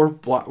 When you're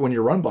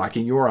run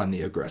blocking, you're on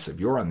the aggressive,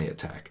 you're on the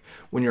attack.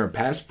 When you're a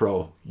pass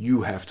pro,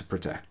 you have to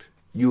protect.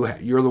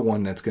 You're the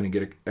one that's going to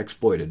get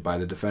exploited by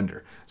the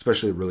defender,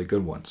 especially a really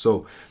good one.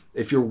 So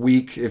if you're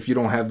weak, if you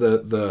don't have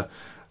the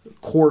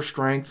core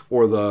strength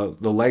or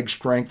the leg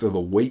strength or the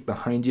weight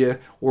behind you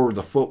or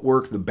the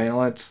footwork, the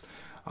balance,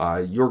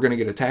 you're going to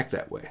get attacked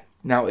that way.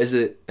 Now, is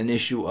it an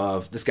issue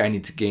of this guy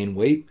needs to gain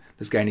weight,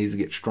 this guy needs to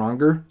get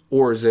stronger,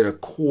 or is it a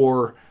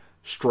core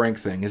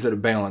strength thing? Is it a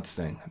balance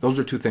thing? Those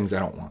are two things I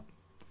don't want.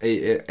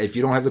 If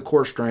you don't have the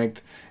core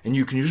strength, and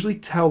you can usually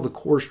tell the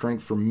core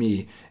strength for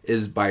me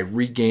is by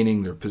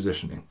regaining their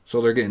positioning.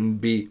 So they're getting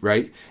beat,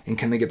 right? And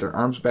can they get their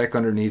arms back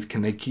underneath?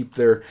 Can they keep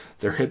their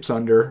hips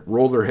under,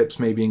 roll their hips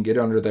maybe and get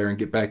under there and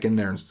get back in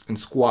there and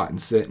squat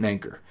and sit and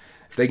anchor?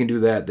 If they can do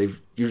that,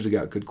 they've usually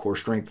got good core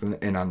strength.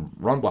 And on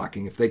run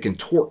blocking, if they can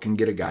torque and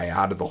get a guy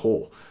out of the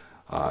hole,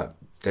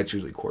 that's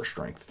usually core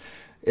strength.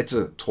 It's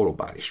a total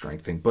body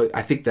strength thing, but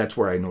I think that's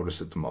where I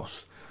notice it the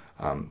most.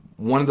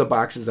 One of the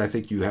boxes I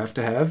think you have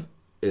to have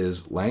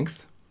is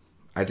length.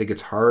 I think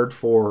it's hard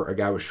for a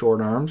guy with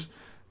short arms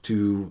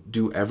to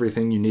do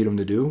everything you need him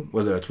to do,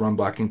 whether it's run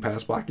blocking,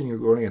 pass blocking, you're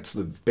going against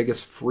the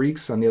biggest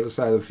freaks on the other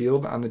side of the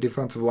field on the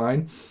defensive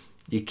line.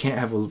 You can't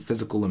have a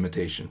physical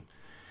limitation.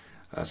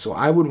 So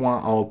I would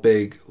want all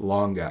big,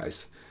 long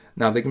guys.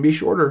 Now, they can be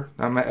shorter.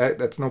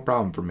 That's no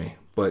problem for me.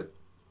 But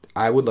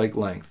I would like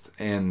length.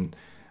 And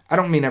I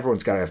don't mean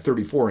everyone's got to have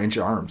 34-inch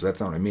arms. That's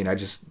not what I mean. I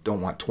just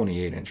don't want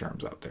 28-inch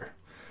arms out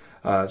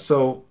there.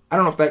 So I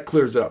don't know if that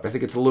clears it up. I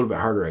think it's a little bit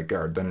harder at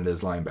guard than it is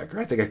linebacker.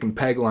 I think I can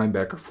peg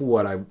linebacker for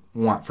what I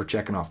want for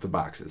checking off the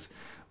boxes.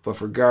 But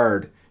for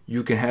guard,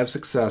 you can have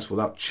success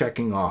without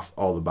checking off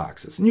all the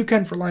boxes. And you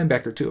can for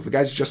linebacker too. If a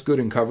guy's just good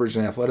in coverage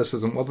and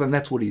athleticism, well, then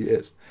that's what he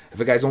is. If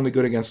a guy's only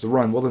good against the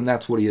run, well, then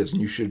that's what he is,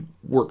 and you should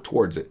work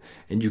towards it.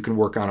 And you can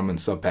work on him in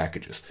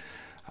sub-packages.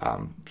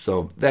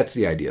 So that's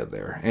the idea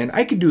there. And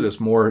I could do this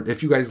more.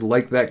 If you guys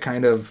like that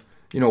kind of,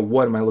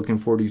 what am I looking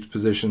for to each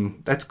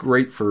position, that's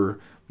great for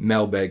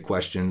mailbag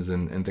questions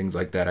and things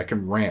like that. I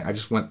can rant. I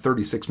just went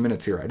 36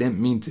 minutes here. I didn't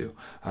mean to.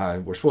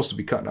 We're supposed to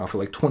be cutting off at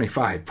like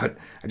 25, but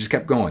I just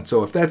kept going.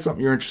 So if that's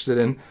something you're interested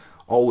in,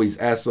 always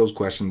ask those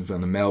questions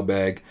on the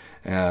mailbag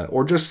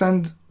or just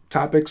send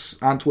topics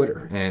on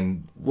Twitter,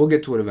 and we'll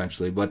get to it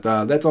eventually. But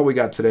that's all we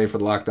got today for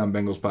the Locked On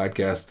Bengals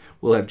podcast.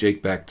 We'll have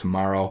Jake back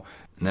tomorrow,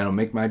 and that'll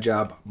make my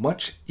job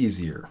much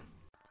easier.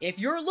 If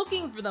you're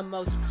looking for the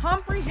most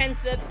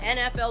comprehensive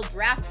NFL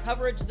draft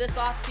coverage this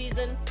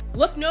offseason,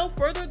 look no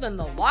further than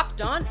the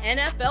Locked On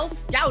NFL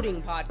Scouting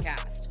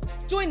Podcast.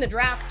 Join the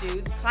draft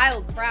dudes,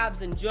 Kyle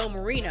Krabs and Joe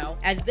Marino,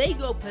 as they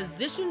go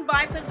position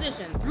by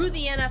position through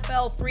the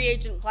NFL free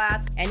agent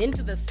class and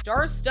into the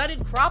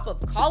star-studded crop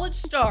of college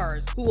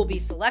stars who will be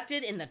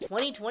selected in the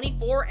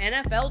 2024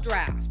 NFL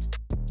Draft.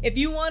 If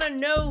you want to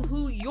know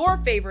who your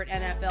favorite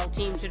NFL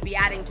team should be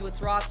adding to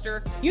its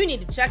roster, you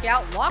need to check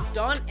out Locked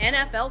On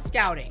NFL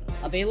Scouting,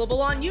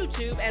 available on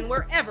YouTube and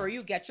wherever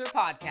you get your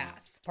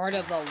podcasts. Part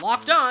of the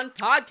Locked On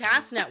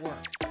Podcast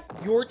Network,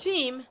 your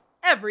team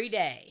every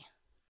day.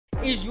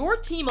 Is your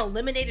team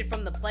eliminated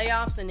from the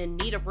playoffs and in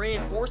need of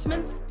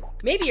reinforcements?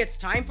 Maybe it's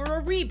time for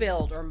a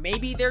rebuild, or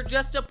maybe they're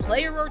just a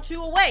player or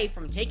two away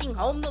from taking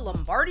home the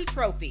Lombardi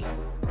Trophy.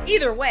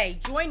 Either way,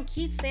 join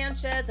Keith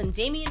Sanchez and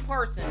Damian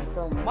Parson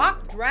for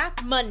Mock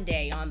Draft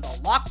Monday on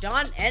the Locked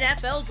On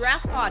NFL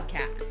Draft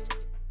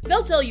Podcast.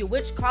 They'll tell you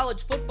which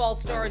college football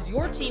stars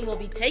your team will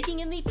be taking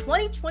in the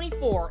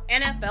 2024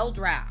 NFL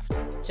Draft.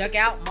 Check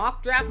out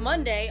Mock Draft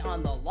Monday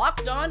on the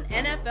Locked On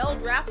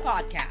NFL Draft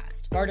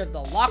Podcast, part of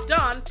the Locked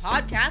On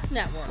Podcast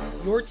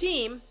Network, your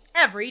team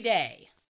every day.